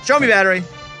 Show me battery.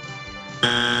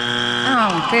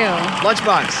 Oh, boo.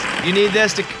 Lunchbox. You need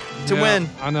this to Yeah, win.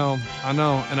 I know. And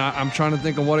I'm trying to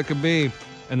think of what it could be.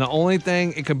 And the only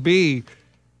thing it could be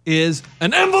is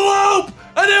an envelope!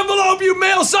 An envelope! You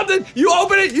mail something, you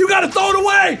open it, you gotta throw it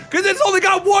away! Because it's only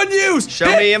got one use! Show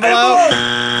Hit me envelope.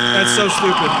 That's so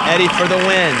stupid. Eddie for the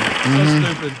win. So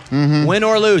stupid. Win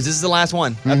or lose. This is the last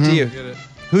one. Up to you. Get it.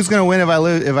 Who's going to win if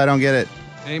I don't get it?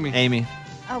 Amy.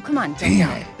 Oh, come on. Don't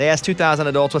get it. They asked 2,000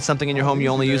 adults, what's something in your home you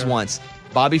only use once?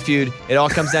 Bobby Feud. It all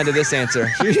comes down to this answer.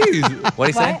 Jeez.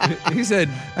 What'd he say? He said,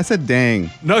 I said, dang.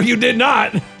 no, you did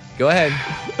not. Go ahead.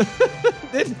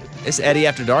 It's Eddie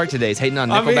After Dark today. He's hating on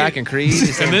Nickelback and Creed.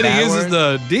 He's saying And then he bad uses words.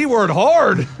 the D word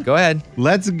hard. Go ahead.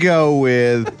 Let's go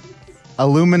with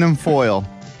aluminum foil.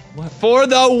 For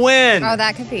the win. Oh,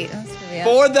 that could be. That's really it.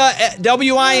 For the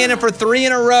WIN and for 3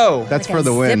 in a row. That's Like for a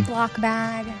the win. Ziploc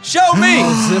bag. Show me.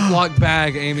 Ziploc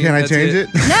bag, Amy. Can I that's change it?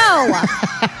 No.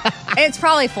 It's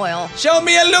probably foil. Show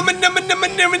me aluminum.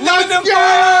 Let's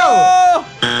Go.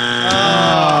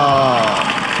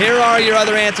 Oh. Here are your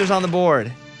other answers on the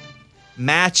board.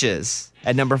 Matches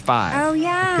at number 5. Oh,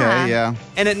 yeah. Okay, yeah.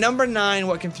 And at number 9,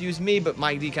 what confused me, but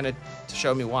Mike D kind of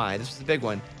showed me why. This was the big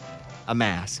one. A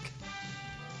mask.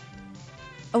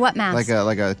 What mask?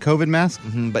 Like a COVID mask?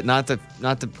 But not the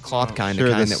cloth kind, sure,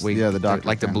 the kind this- that we yeah, the doctor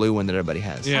like the kind. blue one that everybody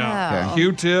has. Yeah. Oh.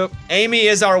 Q-tip. Amy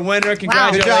is our winner.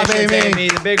 Congratulations, Good job, Amy.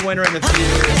 the big winner in the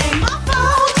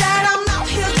Feud.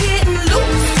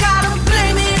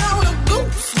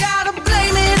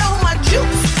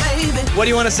 What do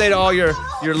you want to say to all your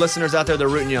listeners out there that are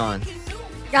rooting you on?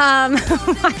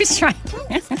 I was trying.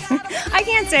 I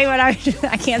can't say what I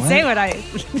can't say what I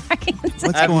can't say.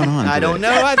 What's going on? I today? don't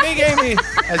know. I think Amy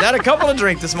has had a couple to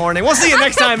drink this morning. We'll see you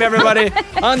next time, everybody,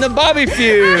 on the Bobby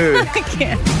Feud. I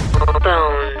can't.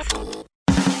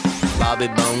 Bobby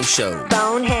Bone Show.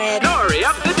 Bonehead. Story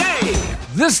of the day.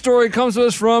 This story comes to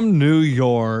us from New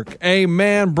York. A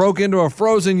man broke into a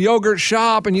frozen yogurt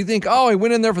shop, and you think, oh, he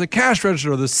went in there for the cash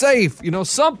register or the safe,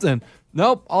 something.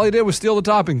 Nope, all he did was steal the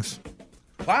toppings.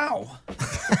 Wow.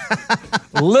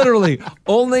 Literally,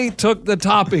 only took the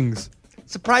toppings.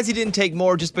 Surprised he didn't take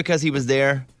more just because he was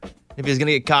there. If he's going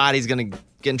to get caught, he's going to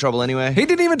get in trouble anyway. He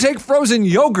didn't even take frozen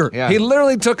yogurt. Yeah. He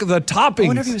literally took the toppings. I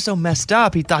wonder if he was so messed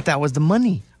up, he thought that was the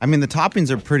money. I mean, the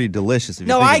toppings are pretty delicious. If you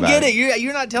No, think I about get it.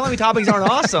 You're not telling me toppings aren't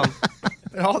awesome.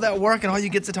 And all that work and all you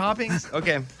get's the toppings?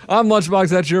 Okay. I'm Lunchbox.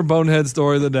 That's your bonehead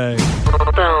story of the day.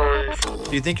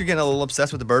 Do you think you're getting a little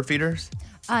obsessed with the bird feeders?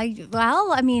 What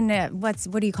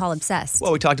do you call obsessed?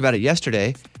 Well, we talked about it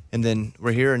yesterday, and then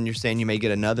we're here and you're saying you may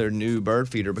get another new bird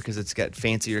feeder because it's got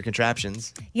fancier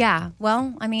contraptions. Yeah,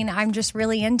 well, I'm just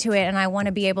really into it, and I want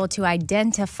to be able to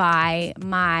identify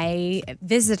my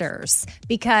visitors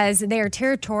because they're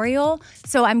territorial.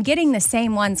 So I'm getting the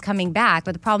same ones coming back,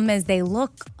 but the problem is they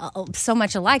look so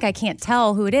much alike, I can't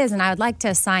tell who it is, and I would like to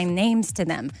assign names to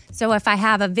them. So if I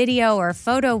have a video or a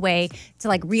photo way to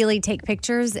really take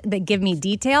pictures that give me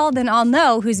detail, then I'll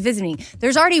know who's visiting.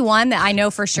 There's already one that I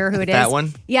know for sure who it is. That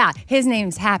one? Yeah, his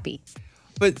name's Happy.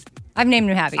 But I've named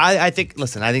him Happy. I think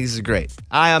this is great.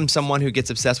 I am someone who gets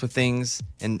obsessed with things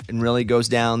and really goes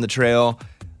down the trail.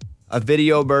 A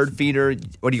video bird feeder,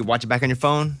 what do you watch it back on your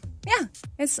phone? Yeah,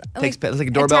 it's It's like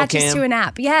a doorbell attaches cam? to an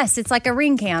app. Yes, it's like a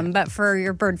ring cam, but for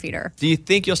your bird feeder. Do you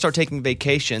think you'll start taking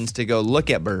vacations to go look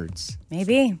at birds?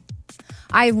 Maybe.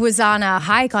 I was on a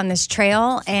hike on this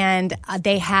trail, and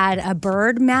they had a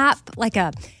bird map,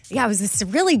 it was this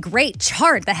really great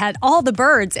chart that had all the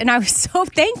birds, and I was so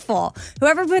thankful.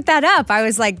 Whoever put that up, I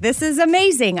was like, this is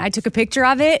amazing. I took a picture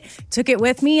of it, took it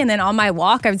with me, and then on my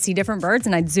walk, I would see different birds,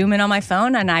 and I'd zoom in on my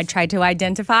phone, and I'd try to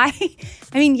identify.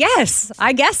 Yes,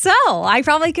 I guess so. I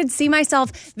probably could see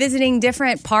myself visiting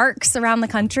different parks around the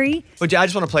country. I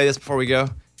just want to play this before we go.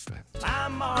 Big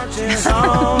time.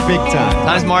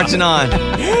 Time's marching on.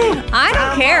 I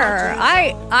don't care.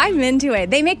 I'm into it.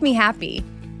 They make me happy.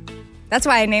 That's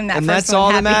why I named that And first that's one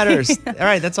all Happy. that matters. All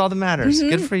right, that's all that matters. Mhm.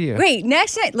 Good for you. Wait,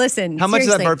 next night, listen. How much does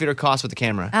that seriously. bird feeder cost with the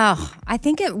camera? Oh, I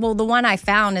think the one I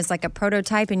found is like a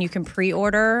prototype and you can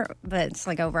pre-order, but it's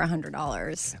like over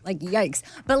 $100. Yikes.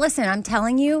 But listen, I'm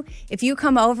telling you, if you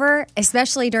come over,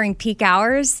 especially during peak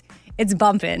hours, it's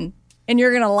bumping and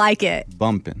you're going to like it.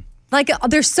 Bumping.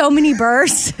 There's so many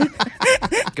birds.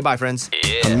 Goodbye, friends.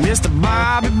 Mr.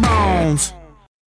 Bobby Bones.